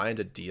 He signed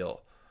a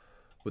deal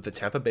with the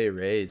Tampa Bay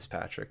Rays.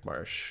 Patrick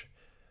Marsh.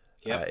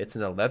 Yeah, it's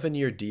an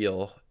 11-year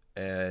deal.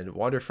 And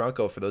Wander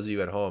Franco, for those of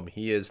you at home,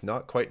 he is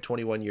not quite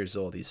 21 years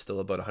old. He's still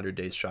about 100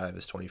 days shy of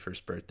his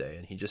 21st birthday,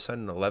 and he just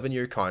signed an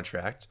 11-year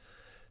contract.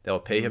 They'll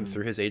pay him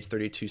through his age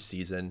 32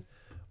 season,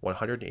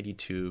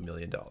 $182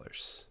 million.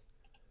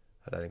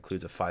 That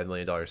includes a $5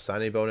 million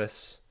signing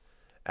bonus,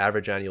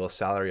 average annual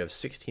salary of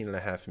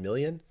 $16.5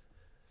 million.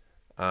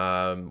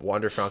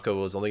 Wander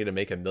Franco was only going to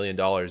make $1 million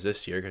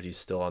this year because he's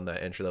still on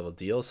that entry-level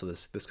deal. So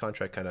this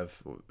contract kind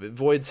of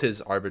voids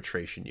his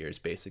arbitration years,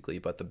 basically.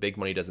 But the big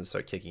money doesn't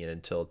start kicking in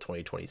until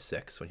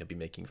 2026 when he'll be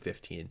making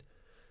 $15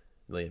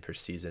 million per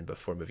season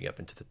before moving up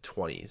into the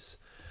 20s.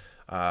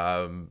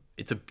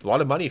 It's a lot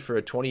of money for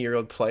a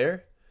 20-year-old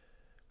player.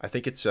 I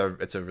think it's a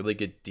really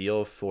good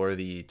deal for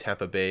the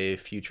Tampa Bay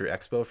Future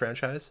Expo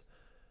franchise.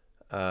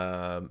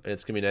 And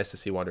it's gonna be nice to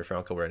see Wander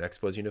Franco wear an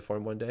Expos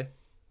uniform one day.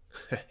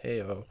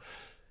 Hey-o.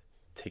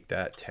 Take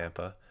that,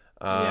 Tampa.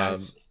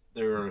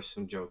 There were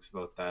some jokes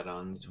about that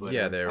on Twitter.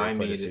 Yeah, there were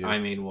quite a few. I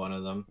made one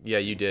of them. Yeah,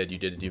 you did.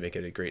 You make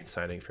it a great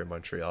signing for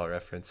Montreal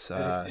reference.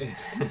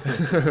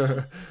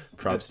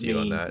 Props to you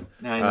on that.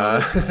 I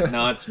know.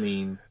 No, it's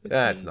mean.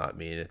 It's not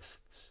mean. It's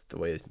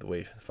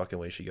the fucking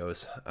way she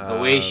goes.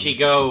 The way she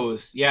goes.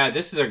 Yeah,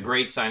 this is a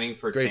great signing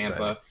for Tampa.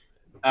 Signing.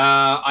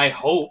 I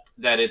hope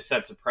that it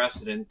sets a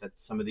precedent that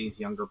some of these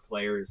younger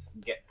players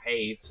get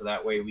paid, so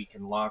that way we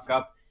can lock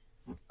up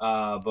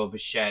Bo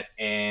Bichette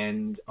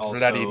and also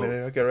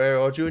Vladimir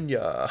Guerrero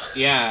Jr.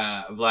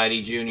 Yeah,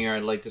 Vladdy Jr.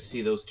 I'd like to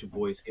see those two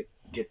boys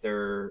get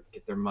their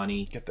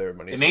money. Get their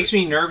money. It makes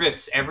me nervous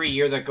every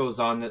year that goes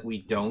on that we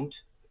don't.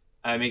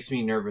 It makes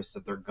me nervous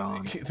that they're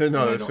gone.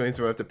 No, this means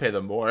we have to pay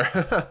them more.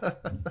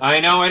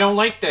 I know. I don't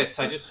like this.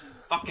 I just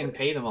fucking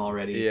pay them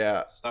already.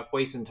 Yeah. Stop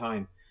wasting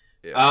time.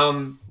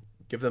 Yeah.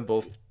 Give them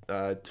both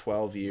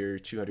 12-year,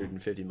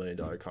 $250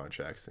 million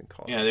contracts and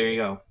call. Yeah, there you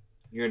go.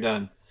 You're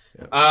done.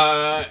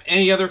 Yeah.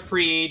 Any other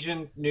free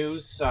agent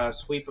news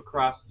sweep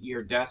across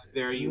your desk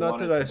there? Not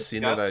that I've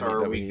seen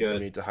that we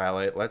need to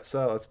highlight. Let's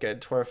get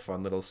into our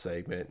fun little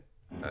segment.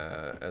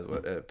 As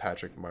what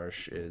Patrick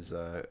Marsh is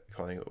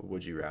calling it,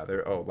 Would You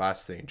Rather. Oh,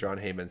 last thing. John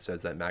Heyman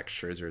says that Max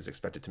Scherzer is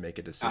expected to make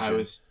a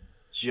decision.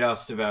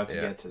 just about to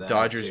get to that.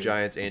 Dodgers,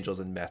 Giants, Angels,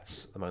 and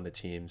Mets among the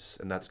teams,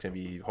 and that's going to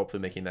be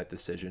hopefully making that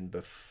decision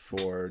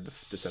before the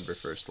December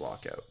 1st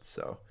lockout.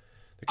 So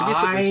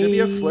there's going to be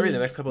a flurry in the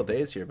next couple of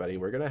days here, buddy.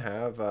 We're going to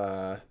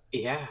have...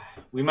 Yeah,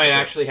 we might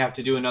actually have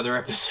to do another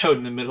episode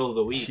in the middle of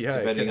the week,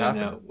 depending on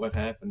what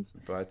happens.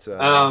 But,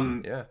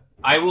 yeah.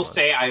 I will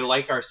say I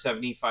like our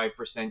 75%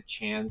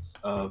 chance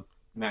of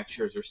Max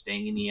Scherzer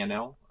staying in the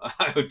NL.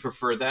 I would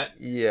prefer that.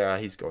 Yeah,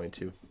 he's going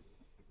to.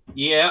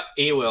 Yeah,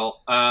 he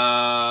will.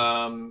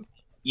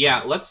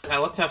 Yeah, let's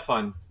have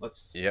fun. Let's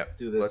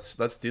do this.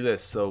 Let's do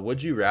this. So,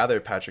 would you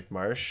rather, Patrick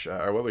Marsh,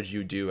 or what would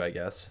you do? I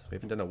guess we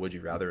haven't done a would you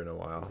rather in a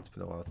while. It's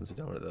been a while since we've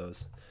done one of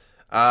those.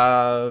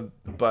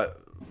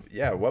 But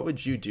yeah, what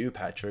would you do,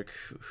 Patrick?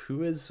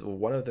 Who is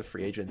one of the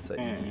free agents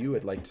that you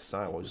would like to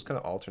sign? We'll just kind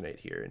of alternate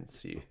here and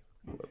see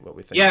what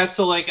we think. Yeah,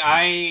 so like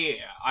I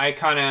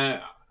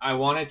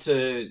wanted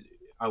to,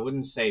 I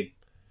wouldn't say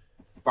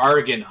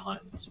bargain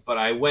hunt, but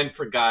I went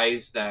for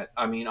guys that,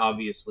 I mean,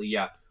 obviously,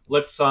 yeah,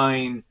 let's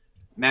sign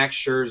Max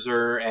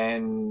Scherzer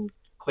and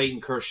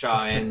Clayton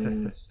Kershaw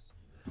and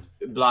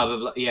blah, blah,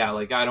 blah. Yeah,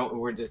 like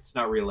it's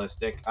not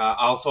realistic.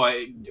 Also,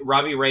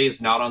 Robbie Ray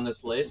is not on this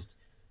list,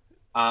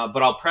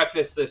 but I'll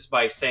preface this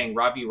by saying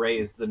Robbie Ray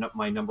is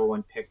my number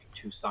one pick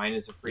to sign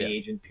as a free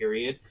agent,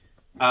 period.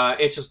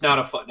 It's just not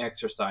a fun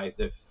exercise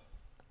if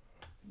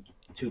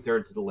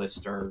 2/3 of the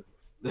list are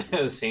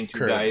the same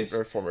two guys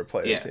or former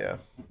players.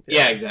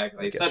 Yeah,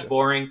 exactly. It's that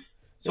boring.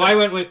 So I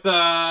went with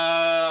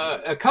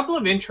a couple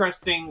of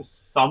interesting,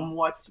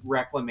 somewhat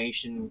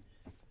reclamation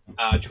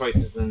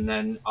choices, and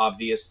then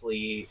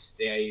obviously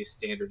a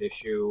standard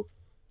issue.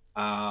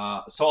 So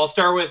I'll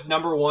start with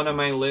number one on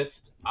my list.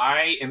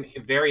 I am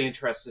very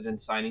interested in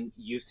signing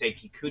Yusei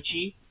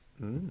Kikuchi.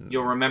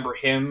 You'll remember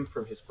him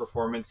from his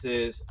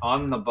performances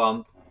on the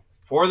bump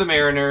for the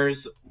Mariners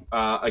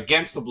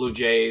against the Blue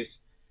Jays.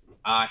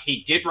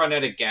 He did run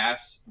out of gas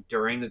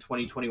during the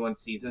 2021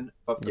 season,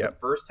 but for the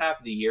first half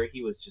of the year,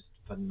 he was just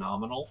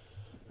phenomenal.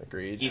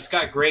 Agreed. He's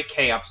got great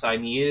K upside,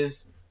 and he is,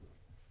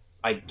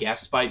 I guess,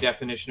 by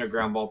definition, a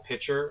ground ball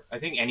pitcher. I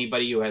think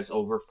anybody who has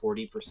over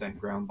 40%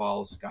 ground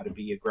balls got to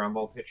be a ground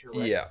ball pitcher,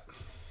 right? Yeah.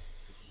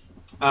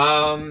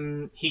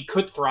 He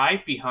could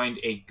thrive behind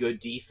a good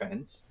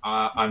defense.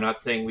 I'm not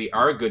saying we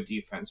are a good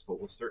defense, but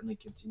we'll certainly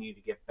continue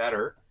to get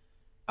better.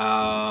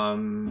 How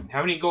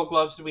many Gold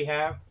Gloves do we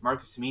have?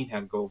 Marcus Semien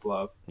had Gold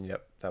Glove.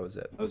 Yep, that was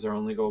it. That was our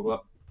only Gold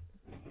Glove.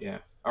 Yeah.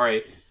 All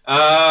right.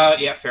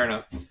 Yeah, fair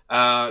enough.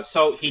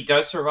 So he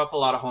does serve up a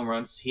lot of home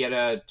runs. He had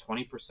a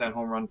 20%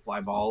 home run fly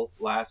ball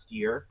last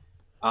year.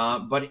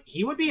 But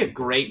he would be a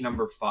great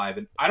number 5,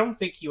 and I don't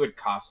think he would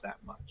cost that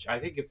much. I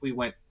think if we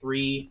went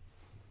 3-8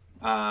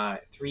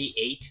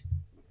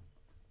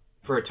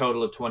 for a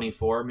total of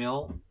 $24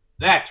 million,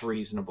 that's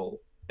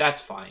reasonable.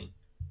 That's fine.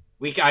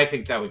 I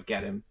think that would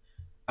get him.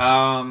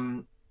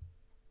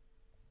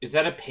 Is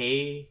that a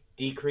pay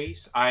decrease?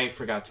 I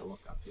forgot to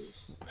look up his.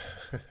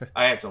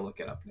 I have to look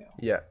it up now.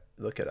 Yeah,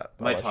 look it up.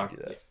 Might talk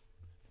to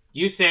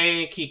you.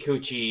 Yusei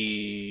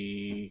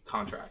Kikuchi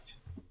contract.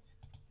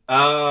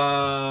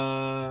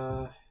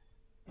 Oh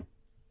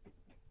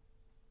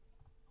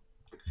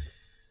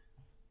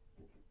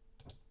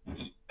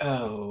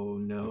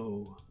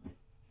no.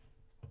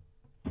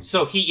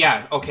 So he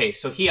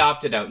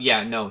opted out.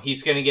 Yeah, no,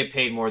 he's going to get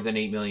paid more than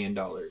 $8 million.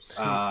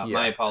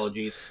 My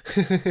apologies.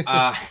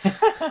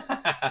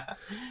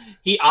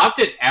 He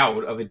opted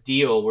out of a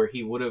deal where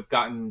he would have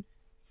gotten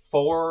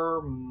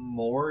 4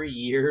 more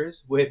years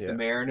with the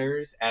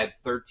Mariners at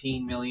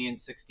 $13 million,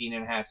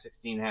 16.5,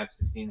 16.5,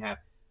 16.5.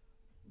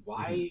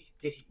 Why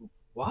did he?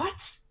 What?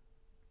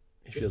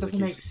 He feels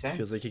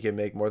like he can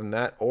make more than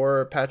that.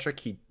 Or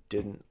Patrick, he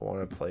didn't want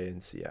to play in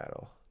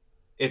Seattle.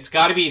 It's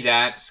got to be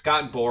that.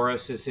 Scott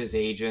Boras is his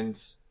agent.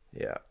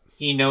 Yeah.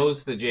 He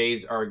knows the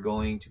Jays are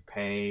going to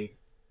pay.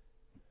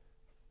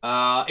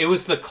 It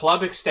was the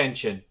club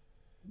extension.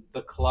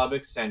 The club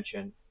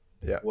extension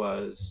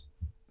was...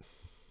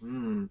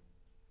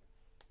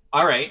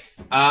 All right.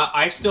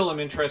 I still am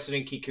interested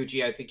in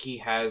Kikuchi. I think he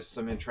has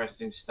some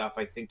interesting stuff.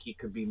 I think he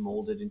could be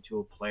molded into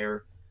a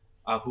player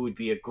who would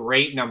be a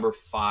great number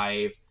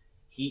 5.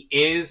 He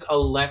is a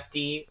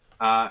lefty.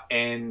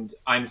 And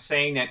I'm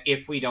saying that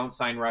if we don't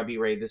sign Robbie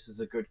Ray, this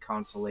is a good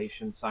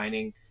consolation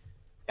signing.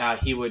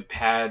 He would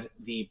pad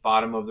the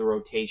bottom of the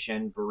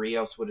rotation.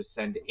 Barrios would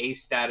ascend to A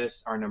status.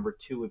 Our number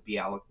 2 would be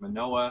Alek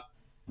Manoah.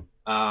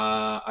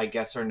 I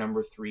guess our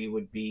number 3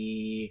 would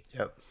be...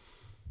 Yep.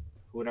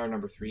 Who would our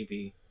number 3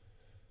 be?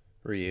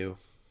 Ryu.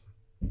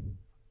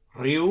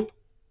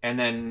 And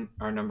then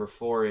our number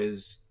 4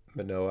 is...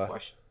 Manoah.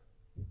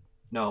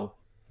 No.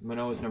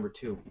 Manoah's number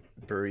 2.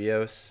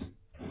 Barrios.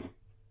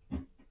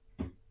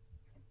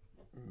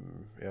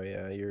 Oh,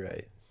 yeah, you're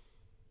right.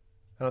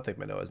 I don't think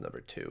Manoah's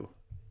number 2.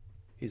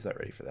 He's not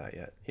ready for that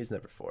yet. He's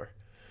number 4.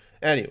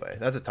 Anyway,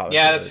 that's a topic.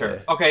 Yeah, that's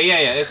fair. Okay, yeah.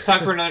 It's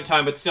time for another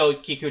time, but still,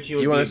 Kikuchi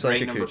would be a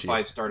great number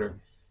 5 starter.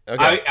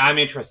 Okay. I'm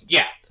interested.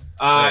 Yeah.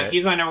 Right.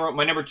 He's my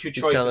number 2 choice.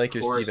 He's kind of like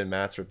your Steven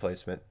Matz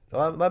replacement.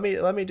 Well, let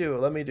me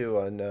do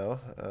one now.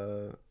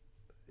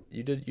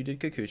 You did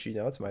Kikuchi.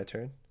 Now it's my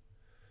turn.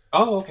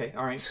 Oh, okay.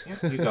 All right.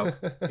 Yeah, you go.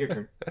 Your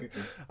turn.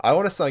 I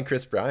want to sign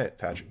Chris Bryant,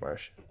 Patrick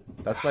Marsh.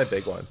 That's my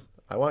big one.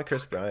 I want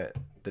Chris Bryant.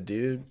 The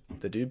dude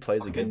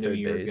plays a good third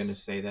you were base. Gonna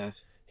say that.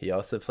 He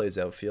also plays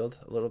outfield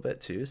a little bit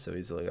too, so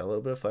he's like a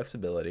little bit of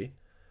flexibility.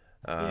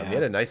 He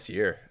had a nice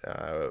year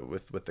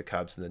with the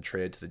Cubs and then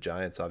traded to the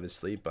Giants,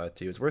 obviously, but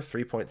he was worth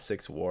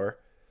 3.6 WAR,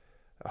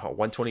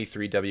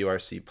 123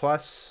 WRC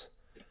plus,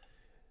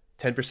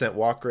 10%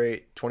 walk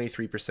rate,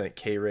 23%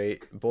 K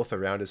rate, both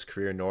around his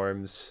career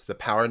norms. The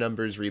power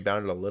numbers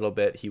rebounded a little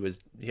bit. He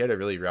had a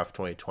really rough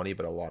 2020,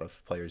 but a lot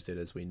of players did,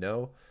 as we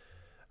know.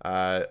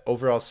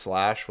 Overall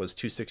slash was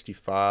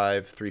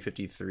 265,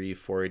 353,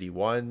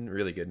 481.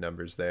 Really good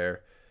numbers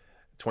there.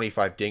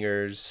 25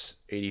 dingers,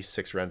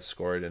 86 runs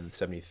scored, and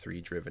 73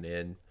 driven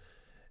in.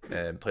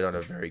 And played on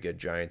a very good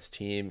Giants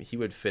team. He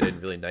would fit in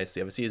really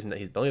nicely. Obviously,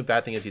 the only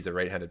bad thing is he's a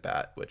right-handed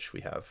bat, which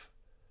we have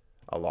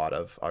a lot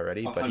of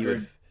already. But he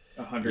would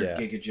 100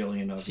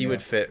 gigajillion of. He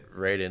would fit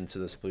right into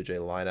this Blue Jay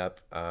lineup.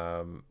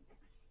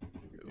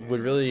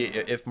 Would really,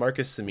 if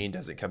Marcus Semien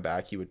doesn't come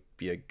back, he would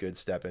be a good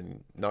step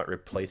in not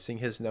replacing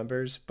his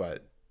numbers,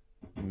 but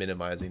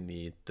minimizing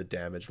the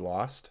damage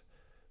lost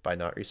by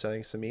not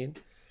resigning Semien.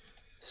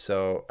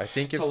 So I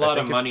think it's a lot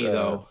of money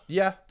though.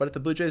 Yeah, but if the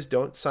Blue Jays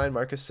don't sign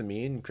Marcus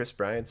Semien, Chris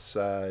Bryant's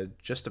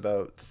just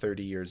about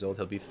 30 years old.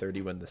 He'll be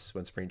 30 when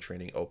spring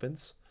training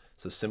opens.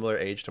 So similar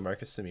age to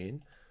Marcus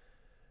Semien.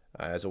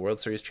 As a World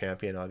Series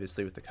champion,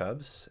 obviously with the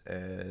Cubs,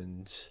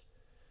 and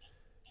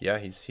yeah,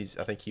 he's.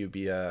 I think he would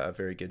be a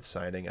very good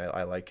signing.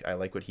 I like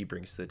what he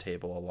brings to the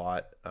table a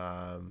lot.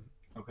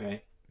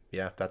 Okay.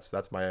 Yeah, that's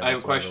my. I have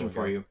a question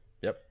for you.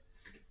 Yep.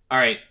 All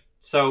right,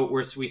 so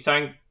we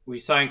signed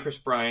Chris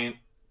Bryant.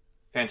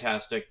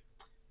 Fantastic.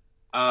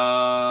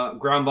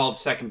 Ground ball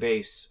to second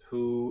base.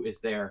 Who is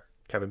there?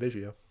 Kevin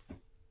Biggio.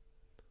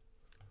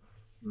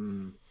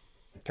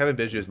 Kevin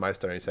Biggio is my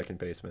starting second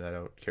baseman. I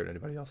don't care what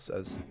anybody else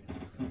says.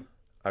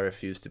 I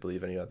refuse to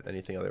believe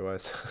anything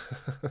otherwise.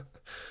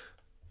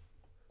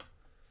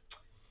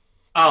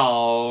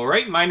 All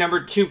right, my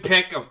number 2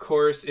 pick, of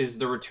course, is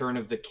the return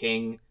of the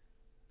king,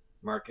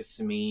 Marcus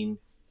Semien.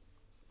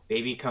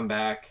 Baby, come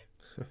back.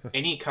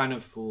 Any kind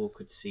of fool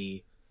could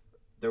see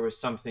there was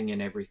something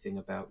in everything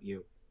about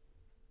you.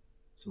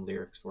 Some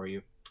lyrics for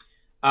you.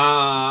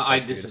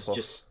 It's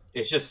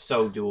just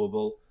so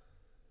doable.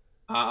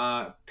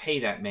 Pay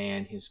that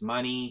man his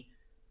money.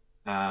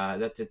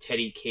 That's a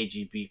Teddy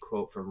KGB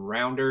quote from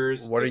Rounders.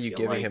 What are you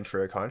giving him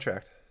for a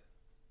contract?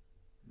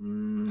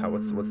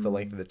 What's the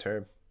length of the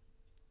term?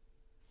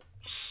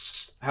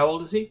 How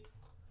old is he?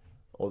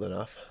 Old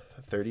enough.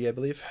 30, I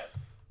believe.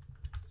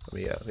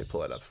 Let me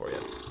pull it up for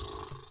you.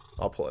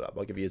 I'll pull it up.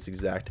 I'll give you his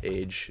exact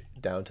age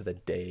down to the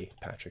day,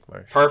 Patrick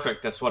Marsh.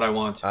 Perfect. That's what I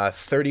want.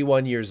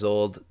 31 years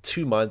old,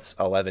 2 months,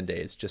 11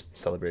 days. Just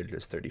celebrated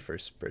his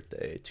 31st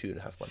birthday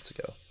 2.5 months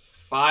ago.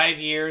 5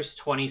 years,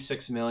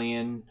 $26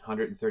 million,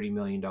 $130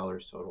 million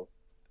total.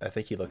 I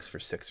think he looks for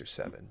 6 or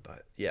 7,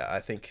 but yeah,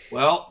 I think.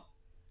 Well,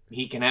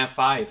 he can have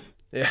 5.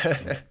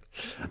 Yeah,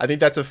 I think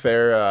that's a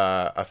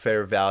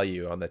fair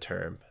value on the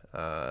term.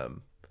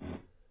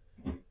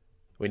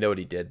 We know what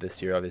he did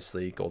this year.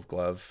 Obviously, Gold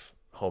Glove,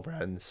 home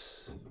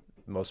runs,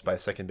 most by a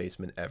second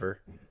baseman ever.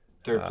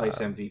 Third place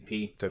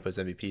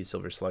MVP,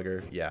 Silver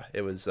Slugger. Yeah,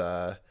 it was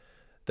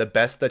the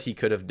best that he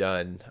could have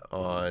done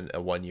on a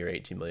 1-year,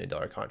 $18 million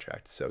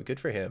contract. So good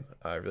for him.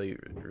 Really,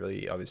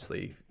 really,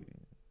 obviously,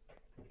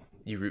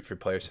 you root for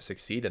players to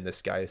succeed, and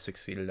this guy has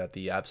succeeded at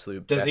the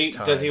absolute best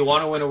time. Does he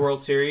want to win a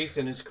World Series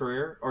in his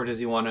career, or does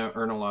he want to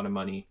earn a lot of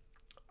money?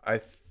 I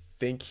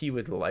think he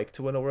would like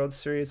to win a World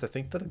Series. I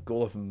think that the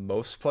goal of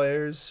most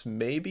players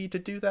may be to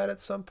do that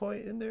at some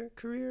point in their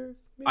career.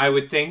 Maybe. I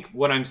would think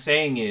what I'm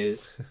saying is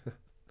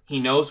he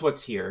knows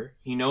what's here.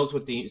 He knows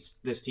what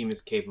this team is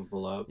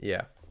capable of.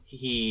 Yeah.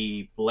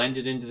 He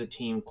blended into the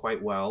team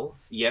quite well.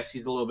 Yes,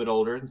 he's a little bit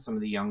older than some of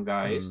the young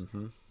guys.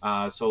 Mm-hmm.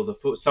 So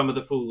some of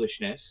the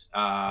foolishness.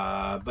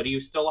 But he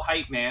was still a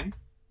hype man.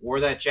 Wore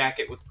that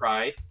jacket with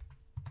pride.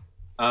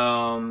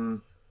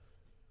 The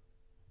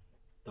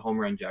home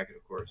run jacket,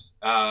 of course.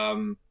 I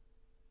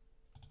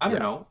don't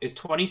know. Is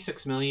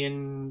 $26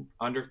 million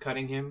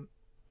undercutting him?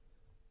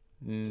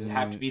 Does it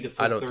have to be the full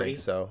 30? I don't think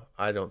so.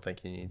 I don't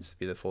think he needs to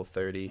be the full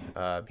 30.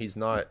 He's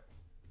not.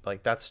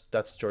 Like that's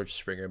George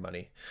Springer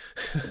money.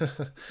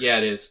 Yeah,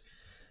 it is.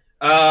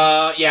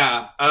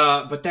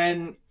 But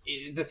then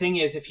the thing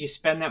is, if you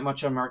spend that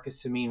much on Marcus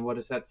Semien, what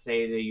does that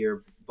say to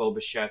your Bo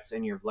Bichette's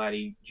and your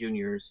Vladdy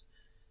Juniors?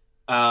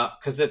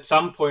 Because at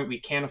some point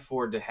we can't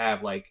afford to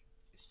have like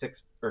 6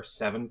 or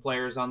 7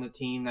 players on the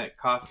team that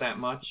cost that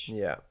much.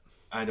 Yeah.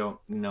 I don't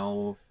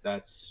know if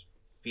that's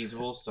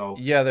feasible. So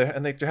yeah, there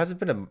hasn't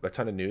been a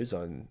ton of news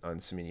on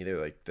Semien either.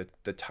 Like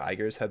the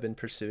Tigers have been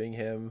pursuing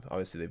him.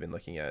 Obviously, they've been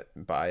looking at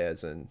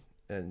Baez and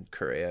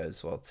Correa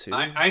as well too.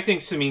 I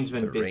think Semien's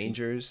been busy. The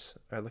Rangers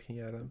are looking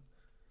at him.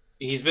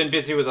 He's been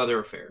busy with other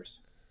affairs.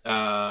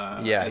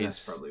 Yeah, and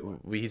that's probably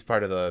why. he's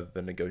part of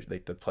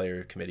the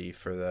player committee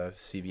for the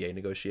CBA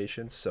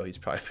negotiations, so he's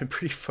probably been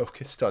pretty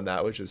focused on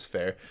that, which is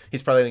fair.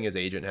 He's probably letting his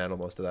agent handle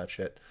most of that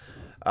shit.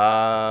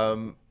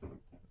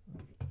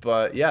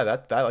 But yeah,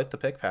 that I like the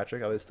pick,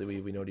 Patrick. Obviously,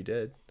 we know what he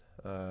did.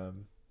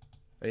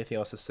 Anything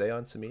else to say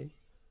on Semien?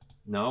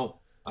 No,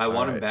 I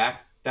want him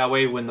back. That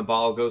way, when the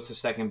ball goes to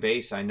second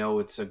base, I know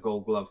it's a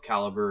Gold Glove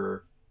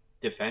caliber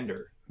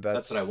defender.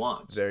 That's what I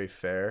want. Very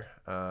fair.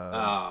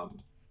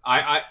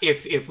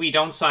 If we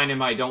don't sign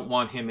him, I don't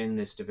want him in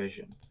this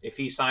division. If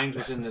he signs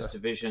within this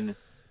division,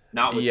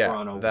 not with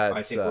Toronto,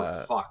 I think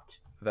we're fucked.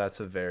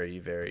 That's a very,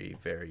 very,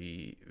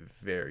 very,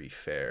 very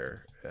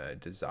fair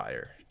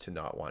desire to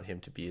not want him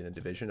to be in the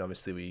division.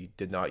 Obviously, we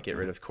did not get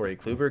rid of Corey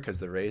Kluber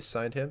because the Rays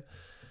signed him.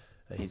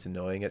 He's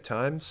annoying at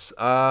times.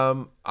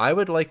 I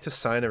would like to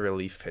sign a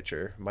relief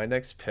pitcher. My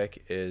next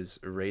pick is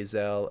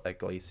Raisel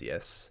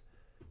Iglesias,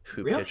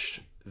 who pitched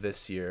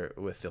this year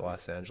with the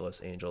Los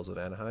Angeles Angels of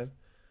Anaheim.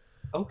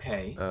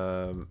 Okay.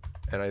 And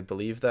I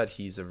believe that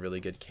he's a really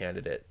good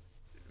candidate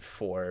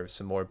for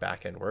some more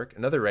back-end work.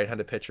 Another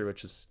right-handed pitcher,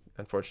 which is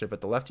unfortunate,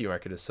 but the lefty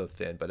market is so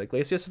thin. But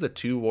Iglesias was a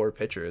 2-WAR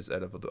pitcher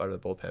out of the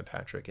bullpen,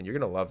 Patrick, and you're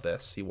going to love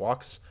this. He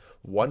walks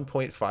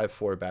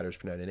 1.54 batters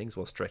per 9 innings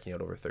while striking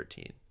out over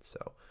 13.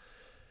 So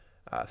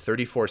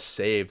 34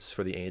 saves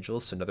for the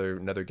Angels. So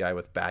another guy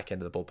with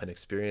back-end of the bullpen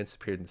experience.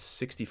 Appeared in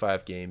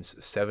 65 games,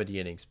 70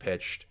 innings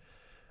pitched.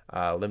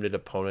 Limited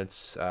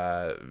opponents.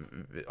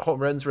 Home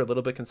runs were a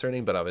little bit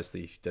concerning, but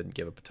obviously didn't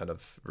give up a ton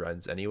of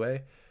runs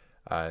anyway.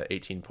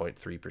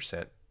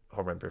 18.3%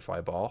 home run per fly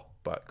ball,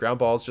 but ground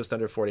balls just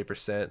under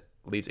 40%,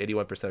 leaves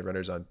 81% of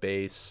runners on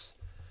base.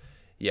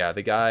 Yeah,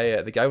 the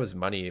guy was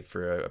money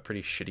for a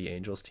pretty shitty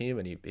Angels team,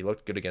 and he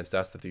looked good against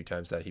us the 3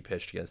 times that he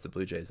pitched against the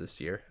Blue Jays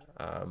this year.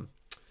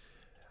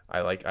 I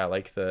like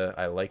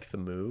the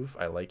move.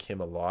 I like him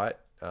a lot.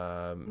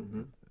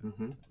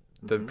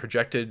 The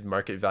projected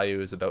market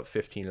value is about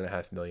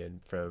 $15.5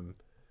 million from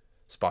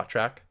Spot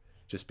Track,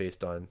 just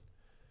based on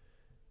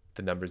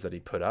the numbers that he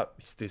put up.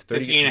 He's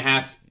 30.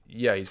 15.5.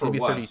 Yeah, he's going to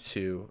be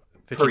 32.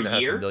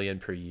 $15.5 million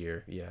per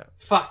year. Yeah.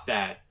 Fuck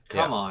that.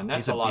 Come on,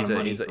 that's a lot of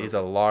money. He's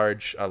a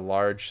large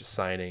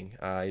signing.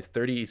 He's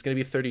 30. He's going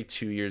to be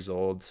 32 years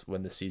old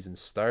when the season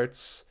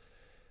starts.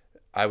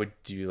 I would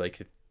do like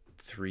a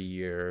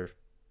 3-year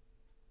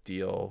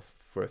deal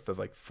worth of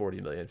like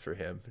 $40 million for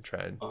him and try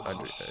and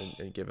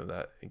give him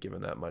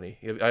that money.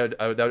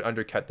 I would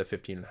undercut the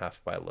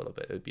 15.5 by a little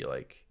bit. It would be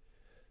like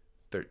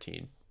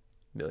 13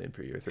 million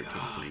per year, 13.3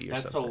 or something.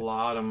 That's a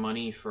lot of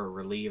money for a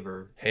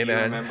reliever. Hey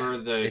man,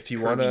 remember the if you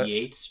wanna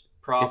Yates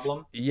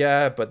problem?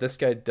 Yeah, but this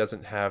guy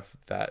doesn't have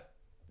that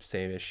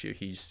same issue.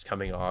 He's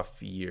coming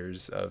off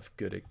years of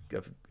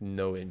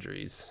no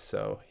injuries,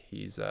 so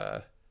he's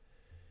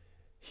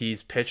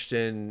pitched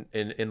in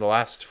the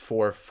last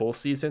 4 full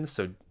seasons.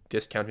 So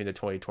discounting the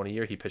 2020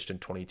 year, he pitched in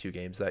 22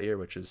 games that year,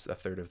 which is a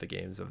third of the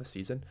games of the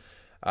season.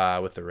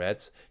 With the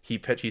Reds, he's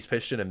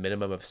pitched in a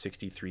minimum of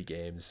 63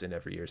 games in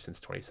every year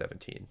since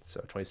 2017.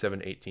 So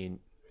 17, 18,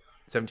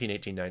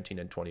 19,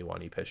 and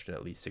 21, he pitched in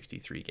at least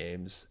 63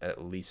 games,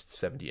 at least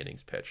 70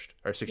 innings pitched,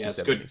 or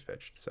 67 innings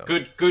pitched. So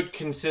good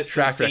consistency.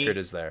 Track record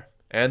is there,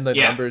 and the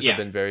numbers have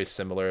been very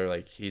similar.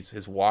 Like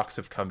his walks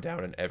have come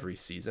down in every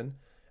season,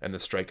 and the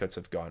strikeouts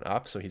have gone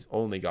up. So he's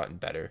only gotten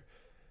better.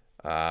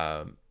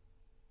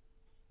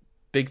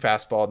 Big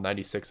fastball,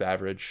 96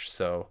 average,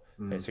 so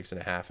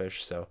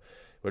 96.5-ish. So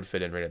would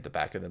fit in right at the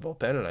back of the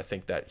bullpen, and I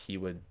think that he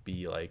would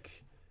be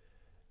like,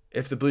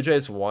 if the Blue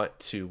Jays want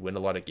to win a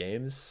lot of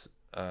games,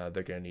 they're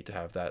going to need to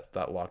have that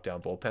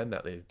lockdown bullpen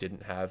that they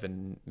didn't have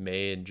in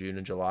May and June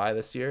and July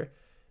this year,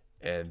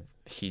 and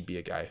he'd be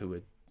a guy who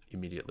would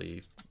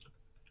immediately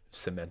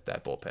cement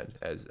that bullpen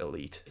as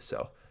elite.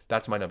 So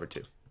that's my number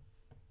 2.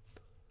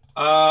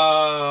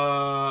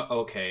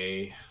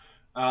 Okay.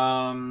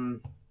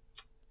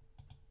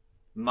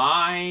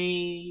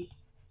 My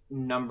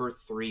number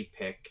 3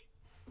 pick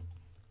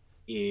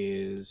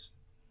is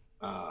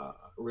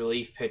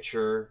relief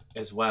pitcher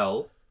as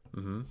well.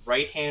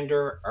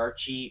 Right-hander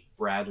Archie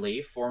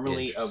Bradley,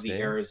 formerly of the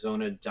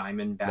Arizona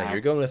Diamondbacks. Man,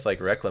 you're going with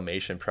like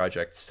Reclamation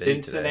Project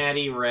City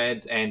Cincinnati today.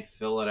 Reds and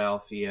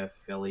Philadelphia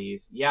Phillies.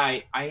 Yeah,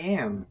 I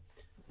am.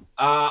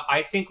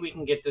 I think we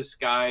can get this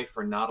guy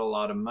for not a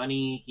lot of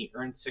money. He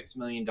earned $6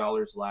 million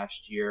last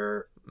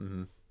year.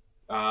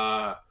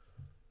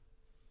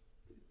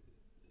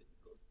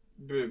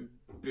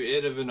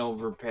 Bit of an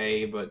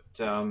overpay, but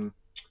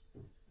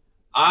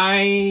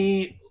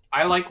I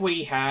like what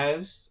he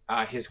has.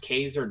 His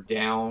Ks are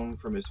down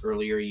from his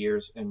earlier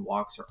years and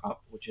walks are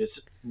up, which is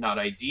not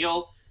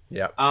ideal.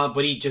 Yeah.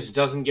 But he just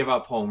doesn't give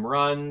up home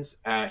runs.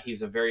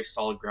 He's a very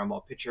solid ground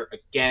ball pitcher.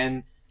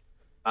 Again,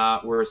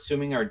 we're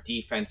assuming our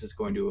defense is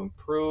going to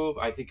improve.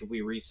 I think if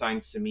we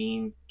re-sign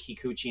Semien,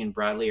 Kikuchi, and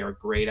Bradley are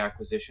great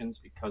acquisitions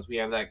because we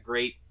have that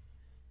great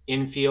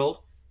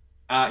infield.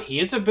 He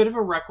is a bit of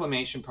a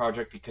reclamation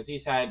project because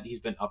he's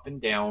been up and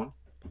down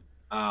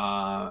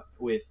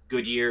with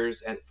good years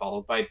and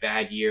followed by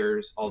bad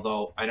years.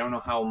 Although I don't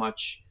know how much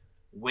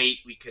weight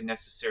we could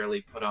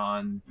necessarily put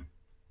on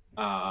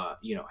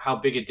how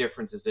big a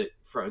difference is it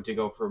to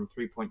go from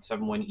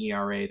 3.71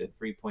 ERA to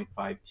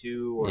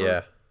 3.52 or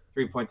Yeah.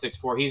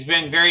 3.64? He's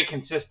been very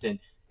consistent.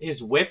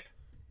 His WHIP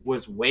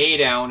was way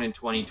down in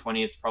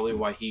 2020. It's probably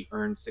why he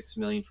earned $6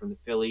 million from the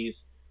Phillies.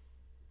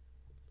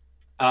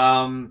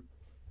 I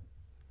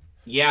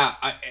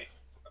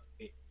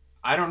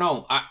don't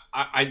know.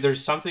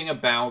 There's something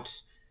about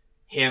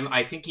him.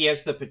 I think he has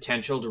the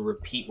potential to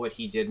repeat what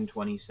he did in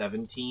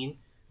 2017.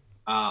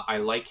 I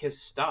like his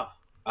stuff.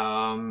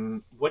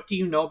 What do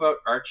you know about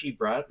Archie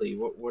Bradley?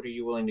 What are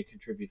you willing to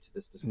contribute to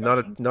this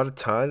discussion? Not a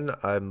ton.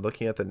 I'm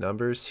looking at the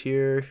numbers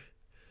here.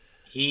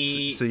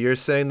 He So you're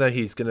saying that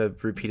he's gonna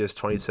repeat his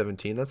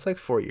 2017? That's like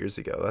 4 years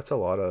ago. That's a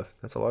lot of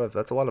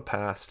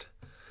past.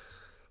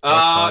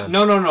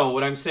 No.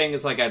 What I'm saying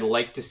is, like, I'd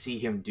like to see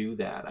him do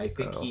that. I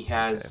think he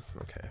has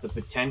the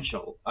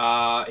potential.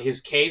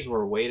 His Ks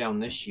were way down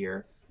this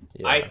year.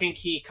 Yeah. I think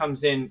he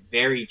comes in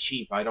very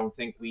cheap. I don't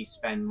think we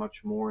spend much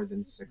more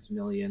than $6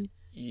 million.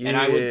 Yeah. And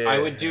I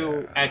would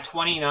do at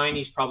 29.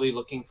 He's probably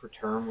looking for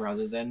term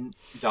rather than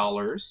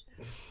dollars.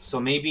 So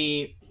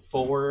maybe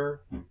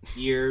 4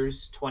 years,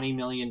 $20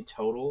 million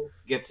total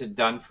gets it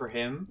done for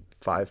him.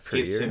 5 per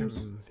year.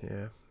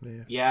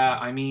 Yeah.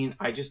 I mean,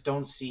 I just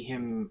don't see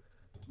him.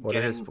 What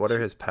are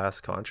his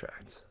past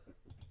contracts?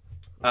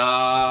 He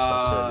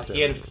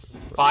had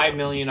 $5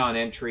 million on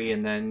entry,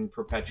 and then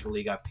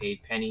perpetually got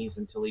paid pennies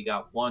until he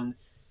got one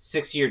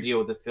 6-year deal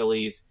with the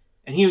Phillies,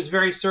 and he was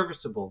very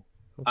serviceable.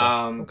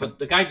 Okay. But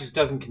the guy just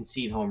doesn't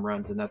concede home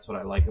runs, and that's what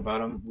I like about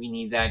him. We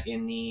need that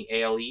in the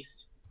AL East.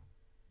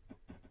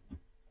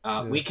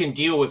 We can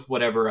deal with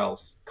whatever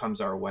else comes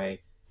our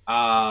way.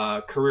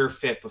 Career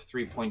FIP of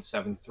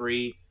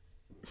 3.73.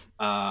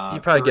 You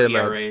probably get him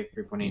at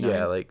 3.89.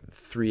 Yeah, like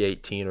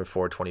 318 or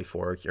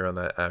 424. You're on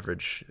that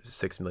average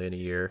 $6 million a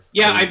year.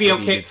 Yeah, I'd be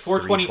okay.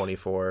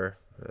 424.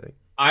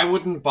 I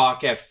wouldn't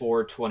balk at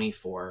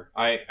 424.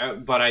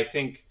 But I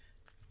think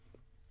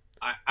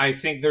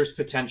there's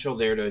potential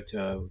there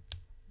to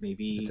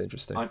maybe. That's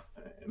interesting.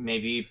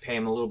 Maybe pay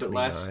him a little bit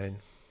 29. less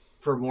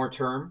for more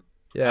term.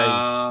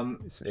 Yeah,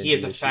 he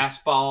has a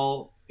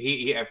fastball.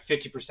 He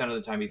 50% of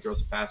the time he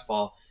throws a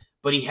fastball.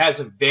 But he has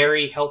a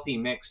very healthy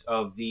mix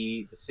of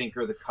the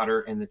sinker, the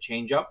cutter, and the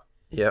changeup.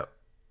 Yep.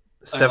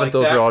 7th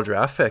overall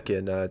draft pick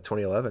in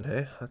 2011.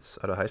 Hey, that's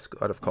out of high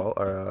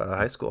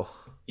school.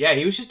 Yeah,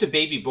 he was just a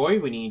baby boy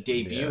when he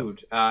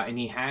debuted, and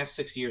he has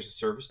 6 years of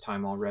service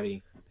time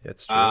already.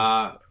 That's true.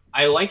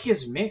 I like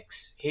his mix.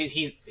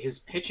 His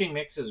pitching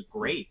mix is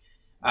great,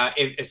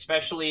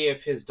 especially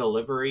if his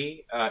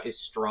delivery is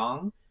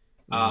strong.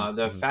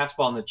 The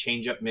fastball and the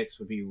changeup mix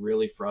would be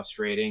really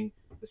frustrating.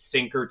 The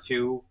sinker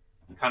too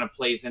kind of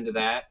plays into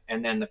that,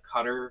 and then the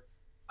cutter.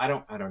 I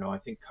don't know. I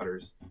think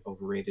cutter's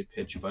overrated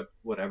pitch, but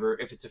whatever.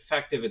 If it's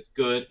effective, it's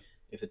good.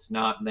 If it's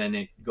not, then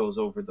it goes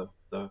over the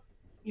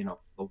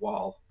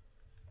wall.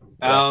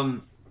 Yeah.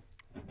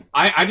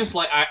 I just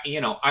like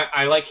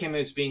I like him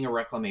as being a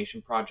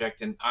reclamation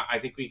project, and I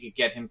think we could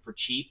get him for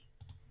cheap.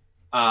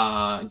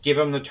 Give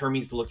him the term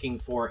he's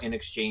looking for in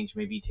exchange.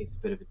 Maybe he takes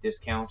a bit of a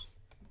discount.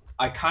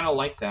 I kind of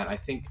like that. I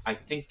think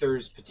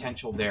there's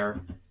potential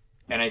there,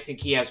 and I think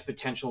he has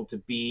potential to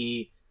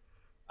be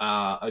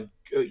our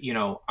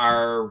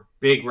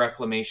big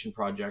reclamation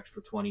project for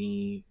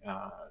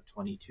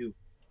 2022.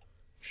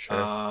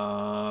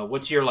 Sure.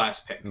 What's your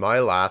last pick? My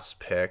last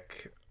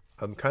pick,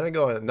 I'm kind of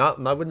going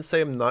I wouldn't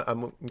say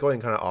I'm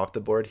going kind of off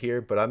the board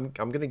here, but I'm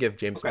going to give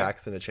James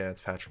Paxton a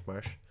chance. Patrick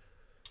Marsh.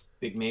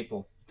 Big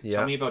Maple. Yeah.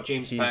 Tell me about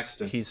James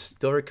Paxton. He's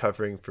still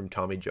recovering from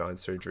Tommy John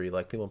surgery.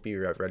 Likely won't be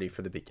ready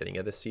for the beginning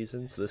of the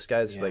season. So this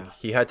guy's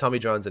he had Tommy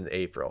John's in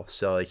April.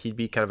 So he'd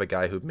be kind of a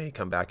guy who may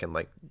come back in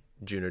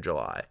June or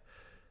July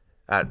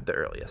at the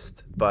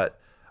earliest. But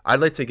I'd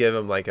like to give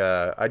him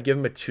I'd give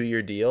him a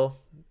 2-year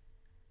deal.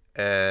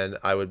 And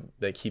I would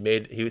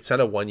he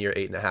signed a 1 year,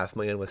 $8.5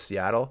 million with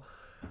Seattle.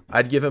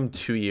 I'd give him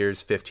 2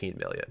 years, $15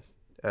 million.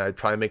 And I'd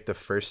probably make the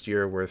first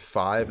year worth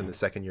 5 and the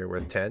second year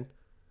worth 10.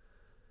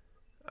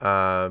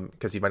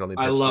 Because he might only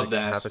pitch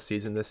half a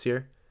season this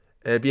year,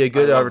 and it'd be a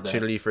good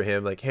opportunity for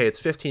him. Hey,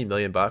 it's $15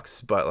 million, but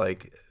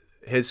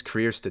his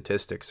career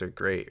statistics are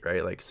great,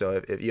 right?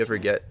 So if you ever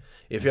get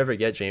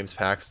James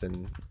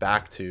Paxton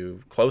back to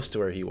close to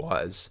where he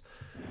was,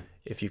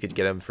 if you could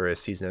get him for a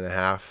season and a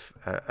half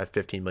at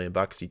 $15 million,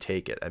 you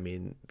take it. I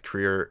mean,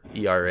 career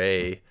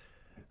ERA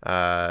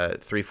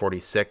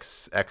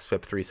 3.46, xFIP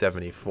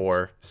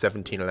 3.74,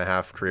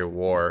 17.5 career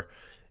WAR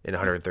in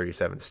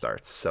 137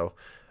 starts. So.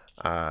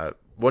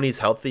 When he's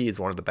healthy, he's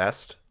one of the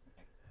best.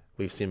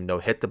 We've seen him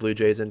hit the Blue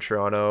Jays in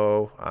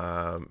Toronto.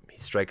 He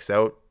strikes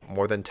out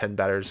more than 10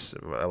 batters,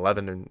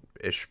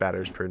 11-ish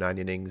batters per 9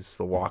 innings.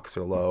 The walks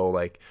are low.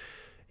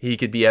 He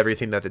could be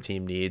everything that the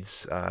team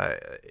needs.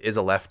 Is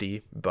a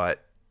lefty,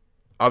 but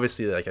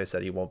obviously, like I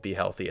said, he won't be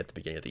healthy at the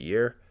beginning of the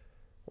year.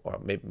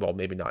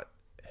 Maybe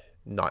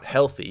not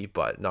healthy,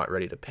 but not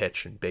ready to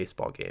pitch in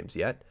baseball games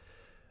yet.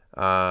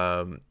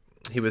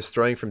 He was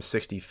throwing from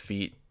 60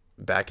 feet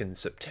back in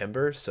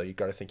September, so you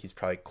got to think he's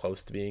probably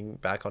close to being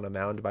back on a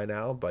mound by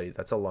now, but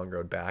that's a long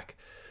road back.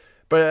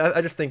 But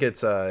I just think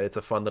it's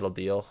a fun little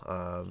deal.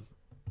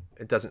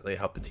 It doesn't really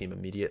help the team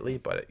immediately,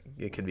 but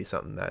it could be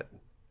something that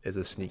is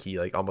a sneaky,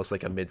 like almost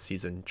like a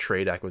mid-season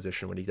trade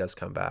acquisition when he does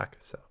come back.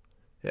 So,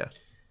 yeah.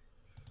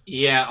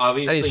 Yeah,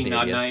 obviously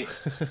not Canadian.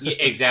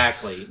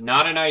 exactly.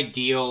 Not an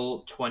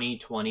ideal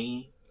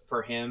 2020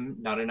 for him.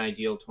 Not an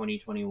ideal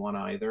 2021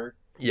 either.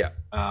 Yeah.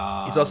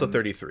 He's also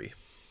 33.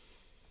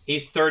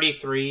 He's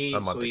 33. A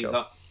month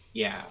ago.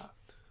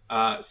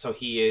 So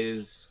he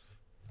is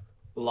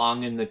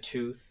long in the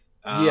tooth.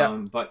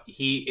 But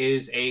he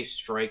is a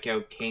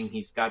strikeout king.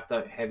 He's got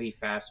the heavy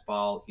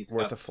fastball. He's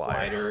worth got a flyer,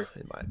 slider.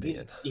 in my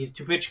opinion. He's a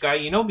two-pitch guy.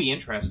 You know, be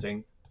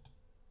interesting.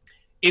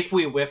 If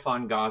we whiff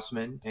on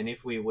Gausman and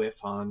if we whiff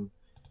on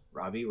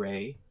Robbie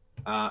Ray,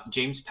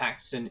 James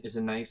Paxton is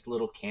a nice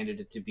little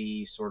candidate to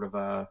be sort of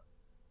a,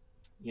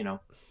 you know,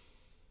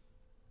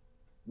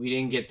 we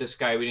didn't get this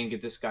guy,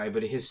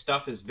 but his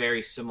stuff is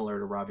very similar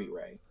to Robbie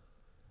Ray,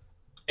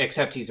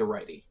 except he's a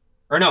righty.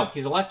 Or no,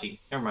 he's a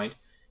lefty. Never mind.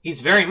 He's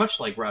very much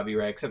like Robbie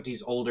Ray, except he's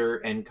older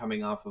and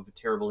coming off of a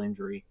terrible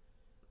injury.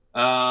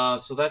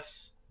 So that's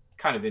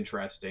kind of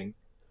interesting.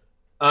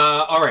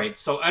 All right,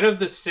 so out of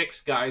the 6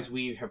 guys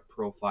we have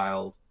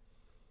profiled,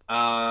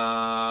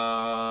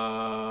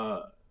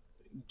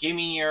 give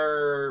me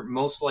your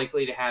most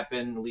likely to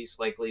happen, least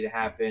likely to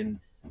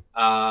happen,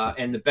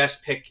 and the best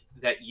pick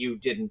that you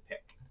didn't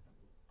pick.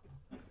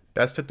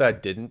 Best pick that I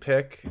didn't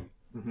pick?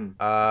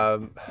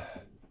 Mm-hmm.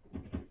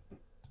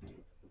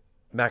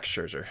 Max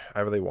Scherzer. I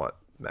really want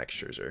Max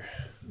Scherzer.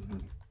 Mm-hmm.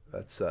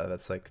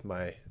 That's like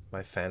my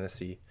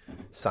fantasy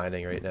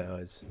signing right now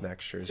is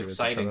Max Scherzer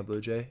as a Toronto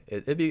Blue Jay.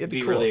 It'd be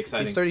cool. Really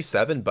exciting. He's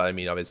 37, but I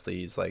mean, obviously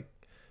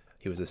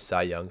he was a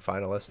Cy Young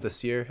finalist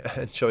this year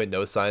and showing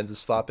no signs of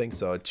stopping.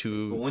 So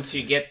But once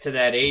you get to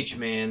that age,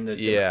 man, the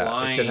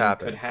decline it could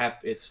happen.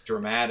 It's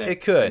dramatic. It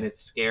could. And it's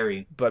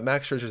scary. But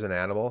Max Scherzer's an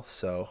animal,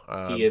 so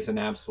he is an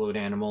absolute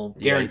animal.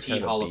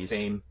 Guaranteed Hall of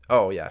Fame.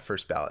 Oh yeah,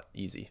 first ballot,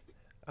 easy.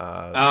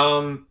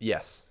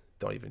 Yes.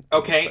 Don't even.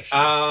 Okay.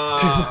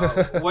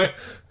 What?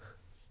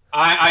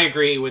 I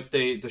agree with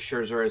the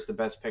Scherzer as the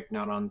best pick,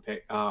 not on thing.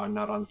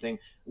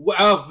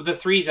 Of the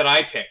 3 that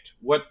I picked,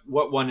 what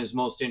one is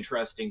most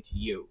interesting to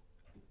you?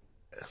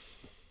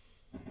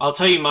 I'll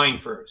tell you mine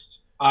first.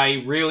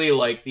 I really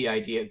like the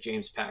idea of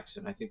James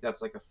Paxton. I think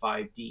that's like a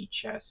 5D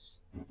chess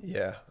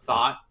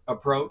thought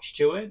approach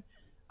to it.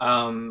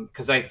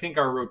 Because I think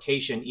our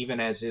rotation, even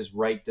as is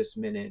right this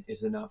minute,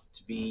 is enough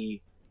to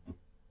be.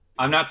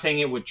 I'm not saying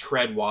it would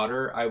tread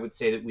water. I would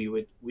say that we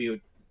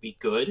would be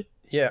good.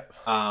 Yeah.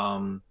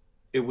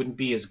 It wouldn't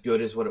be as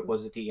good as what it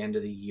was at the end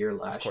of the year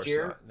last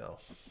year. Of course not. No.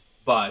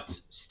 But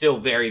still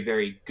very,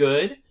 very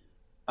good.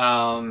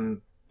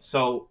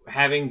 So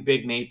having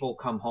Big Maple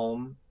come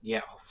home,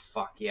 the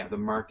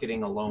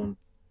marketing alone.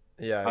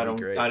 Yeah, I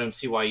don't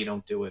see why you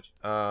don't do it.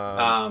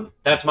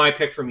 That's my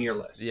pick from your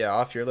list. Yeah,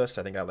 off your list,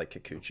 I think I like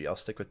Kikuchi. I'll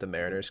stick with the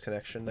Mariners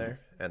connection there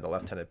and the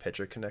left-handed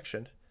pitcher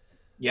connection.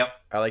 Yep.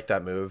 I like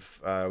that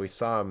move. We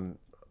saw him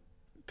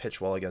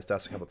pitch well against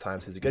us a couple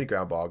times. He's a good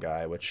ground ball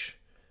guy, which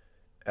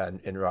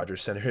in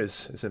Rogers Center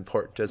is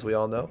important, as we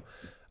all know.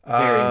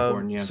 Very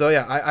important, yeah. So,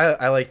 yeah,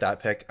 I like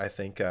that pick. I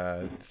think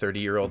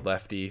 30-year-old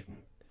lefty,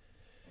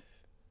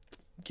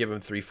 give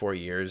him 3-4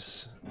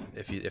 years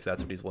if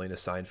that's what he's willing to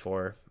sign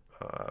for.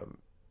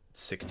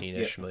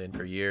 16-ish million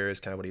per year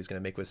is kind of what he's going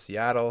to make with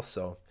Seattle.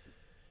 So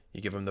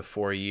you give him the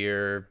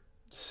 4-year,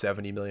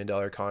 $70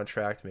 million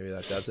contract. Maybe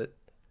that does it.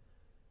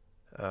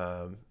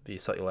 Be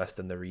slightly less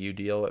than the Ryu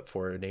deal at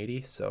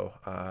 $480. So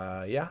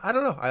I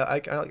don't know.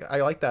 I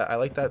like that. I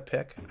like that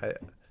pick.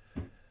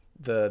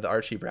 The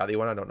Archie Bradley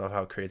one. I don't know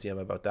how crazy I am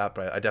about that,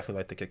 but I definitely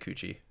like the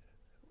Kikuchi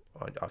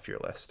off your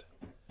list.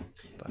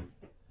 But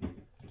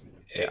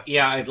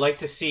yeah, I'd like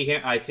to see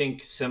him. I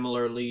think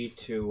similarly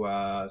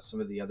to some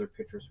of the other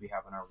pitchers we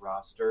have on our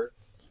roster,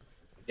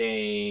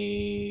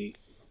 the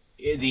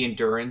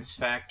endurance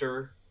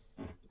factor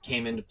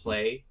came into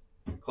play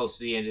close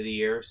to the end of the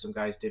year. Some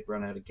guys did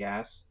run out of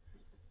gas.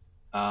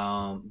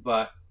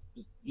 But,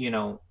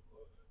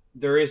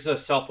 there is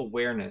a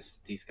self-awareness.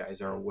 These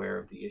guys are aware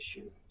of the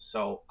issue.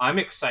 So I'm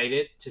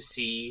excited to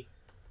see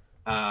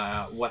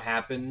what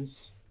happens.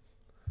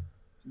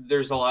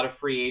 There's a lot of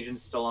free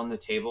agents still on the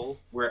table.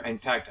 Where, in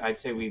fact, I'd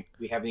say we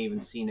haven't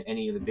even seen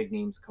any of the big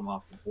names come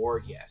off the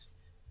board yet,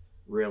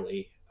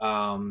 really.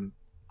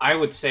 I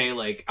would say,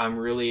 I'm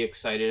really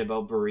excited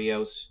about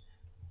Barrios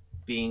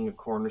being a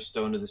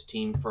cornerstone of this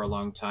team for a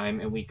long time,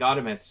 and we got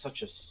him at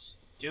such a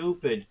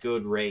stupid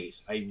good rate.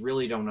 I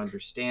really don't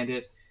understand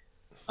it.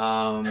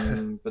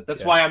 But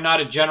that's why I'm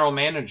not a general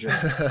manager,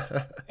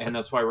 and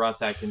that's why Ross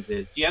Atkins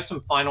is. Do you have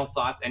some final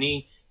thoughts?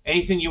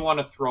 Anything you want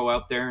to throw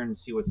out there and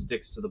see what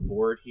sticks to the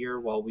board here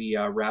while we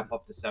wrap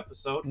up this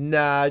episode?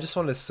 Nah, I just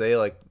want to say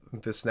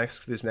this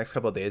next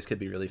couple of days could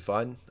be really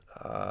fun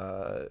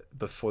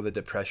before the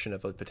depression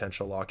of a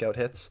potential lockout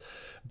hits.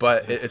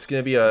 But there's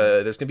gonna be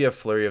a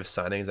flurry of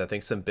signings. I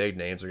think some big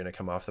names are gonna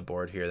come off the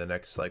board here the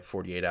next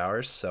 48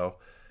 hours. So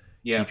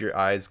keep your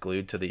eyes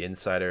glued to the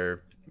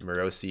Insider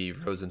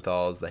Morosi,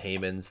 Rosenthals, the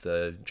Heymans,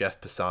 the Jeff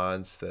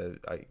Passans,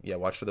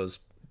 watch for those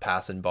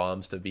passing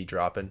bombs to be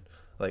dropping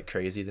like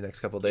crazy the next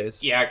couple of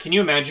days. Yeah, can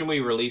you imagine we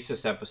release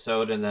this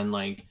episode and then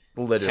like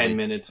literally 10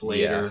 minutes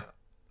later? Yeah.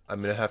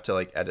 I'm gonna have to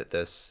like edit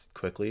this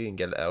quickly and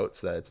get it out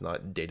so that it's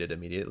not dated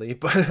immediately.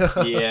 But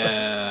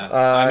yeah,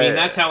 I mean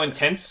that's how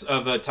intense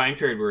of a time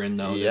period we're in,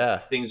 though. Yeah,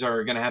 things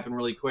are gonna happen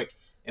really quick,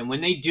 and when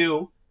they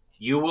do,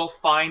 you will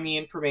find the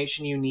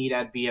information you need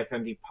at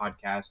BFMD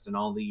Podcast and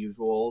all the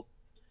usual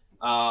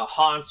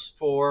haunts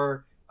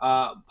for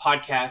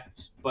podcasts.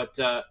 But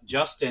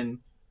Justin,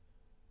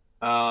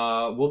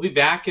 we'll be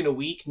back in a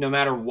week no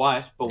matter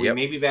what, but we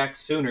may be back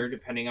sooner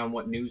depending on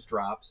what news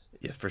drops.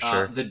 Yeah, for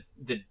sure.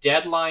 The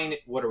deadline,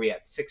 what are we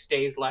at, 6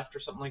 days left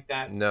or something like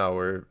that?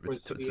 No, it's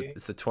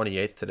the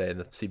 28th today, and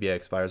the CBA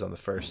expires on the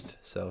 1st,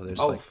 so there's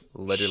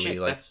literally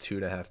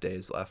 2.5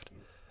 days left.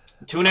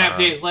 2.5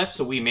 days left,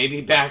 so we may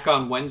be back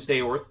on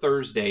Wednesday or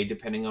Thursday,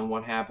 depending on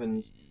what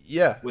happens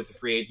with the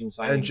free agent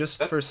signing. And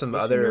just for some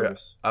other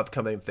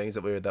upcoming things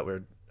that we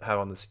have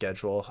on the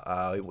schedule,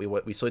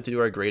 we still need to do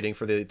our grading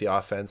for the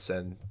offense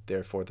and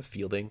therefore the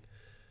fielding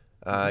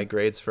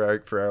grades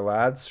for our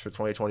lads for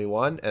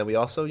 2021, and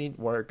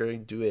we're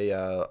going to do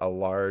a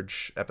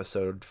large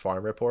episode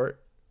farm report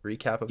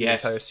recap of the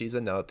entire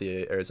season now that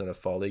the Arizona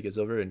Fall League is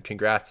over. And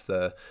congrats,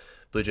 the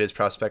Blue Jays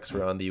prospects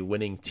were on the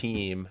winning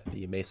team,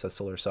 the Mesa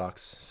Solar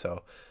Sox,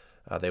 so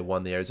they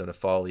won the Arizona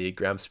Fall League.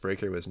 Graham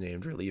Spraker was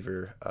named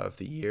reliever of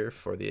the year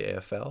for the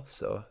AFL,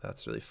 so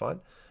that's really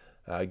fun.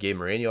 Gabe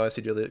Moreno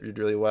obviously did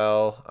really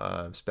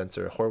well.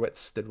 Spencer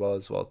Horwitz did well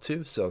as well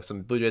too, so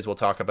some Blue Jays we'll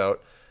talk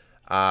about.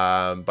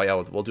 But yeah,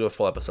 we'll do a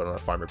full episode on a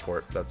farm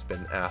report that's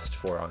been asked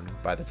for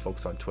by the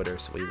folks on Twitter,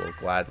 so we will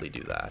gladly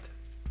do that.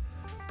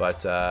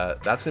 But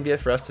that's going to be it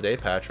for us today,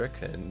 Patrick,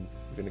 and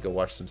we're going to go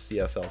watch some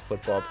CFL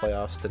football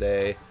playoffs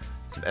today.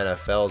 Some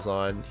NFL's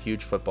on.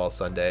 Huge football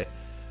Sunday.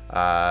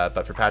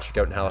 But for Patrick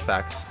out in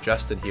Halifax,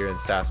 Justin here in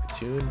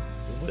Saskatoon,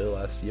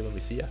 we'll see you when we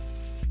see you.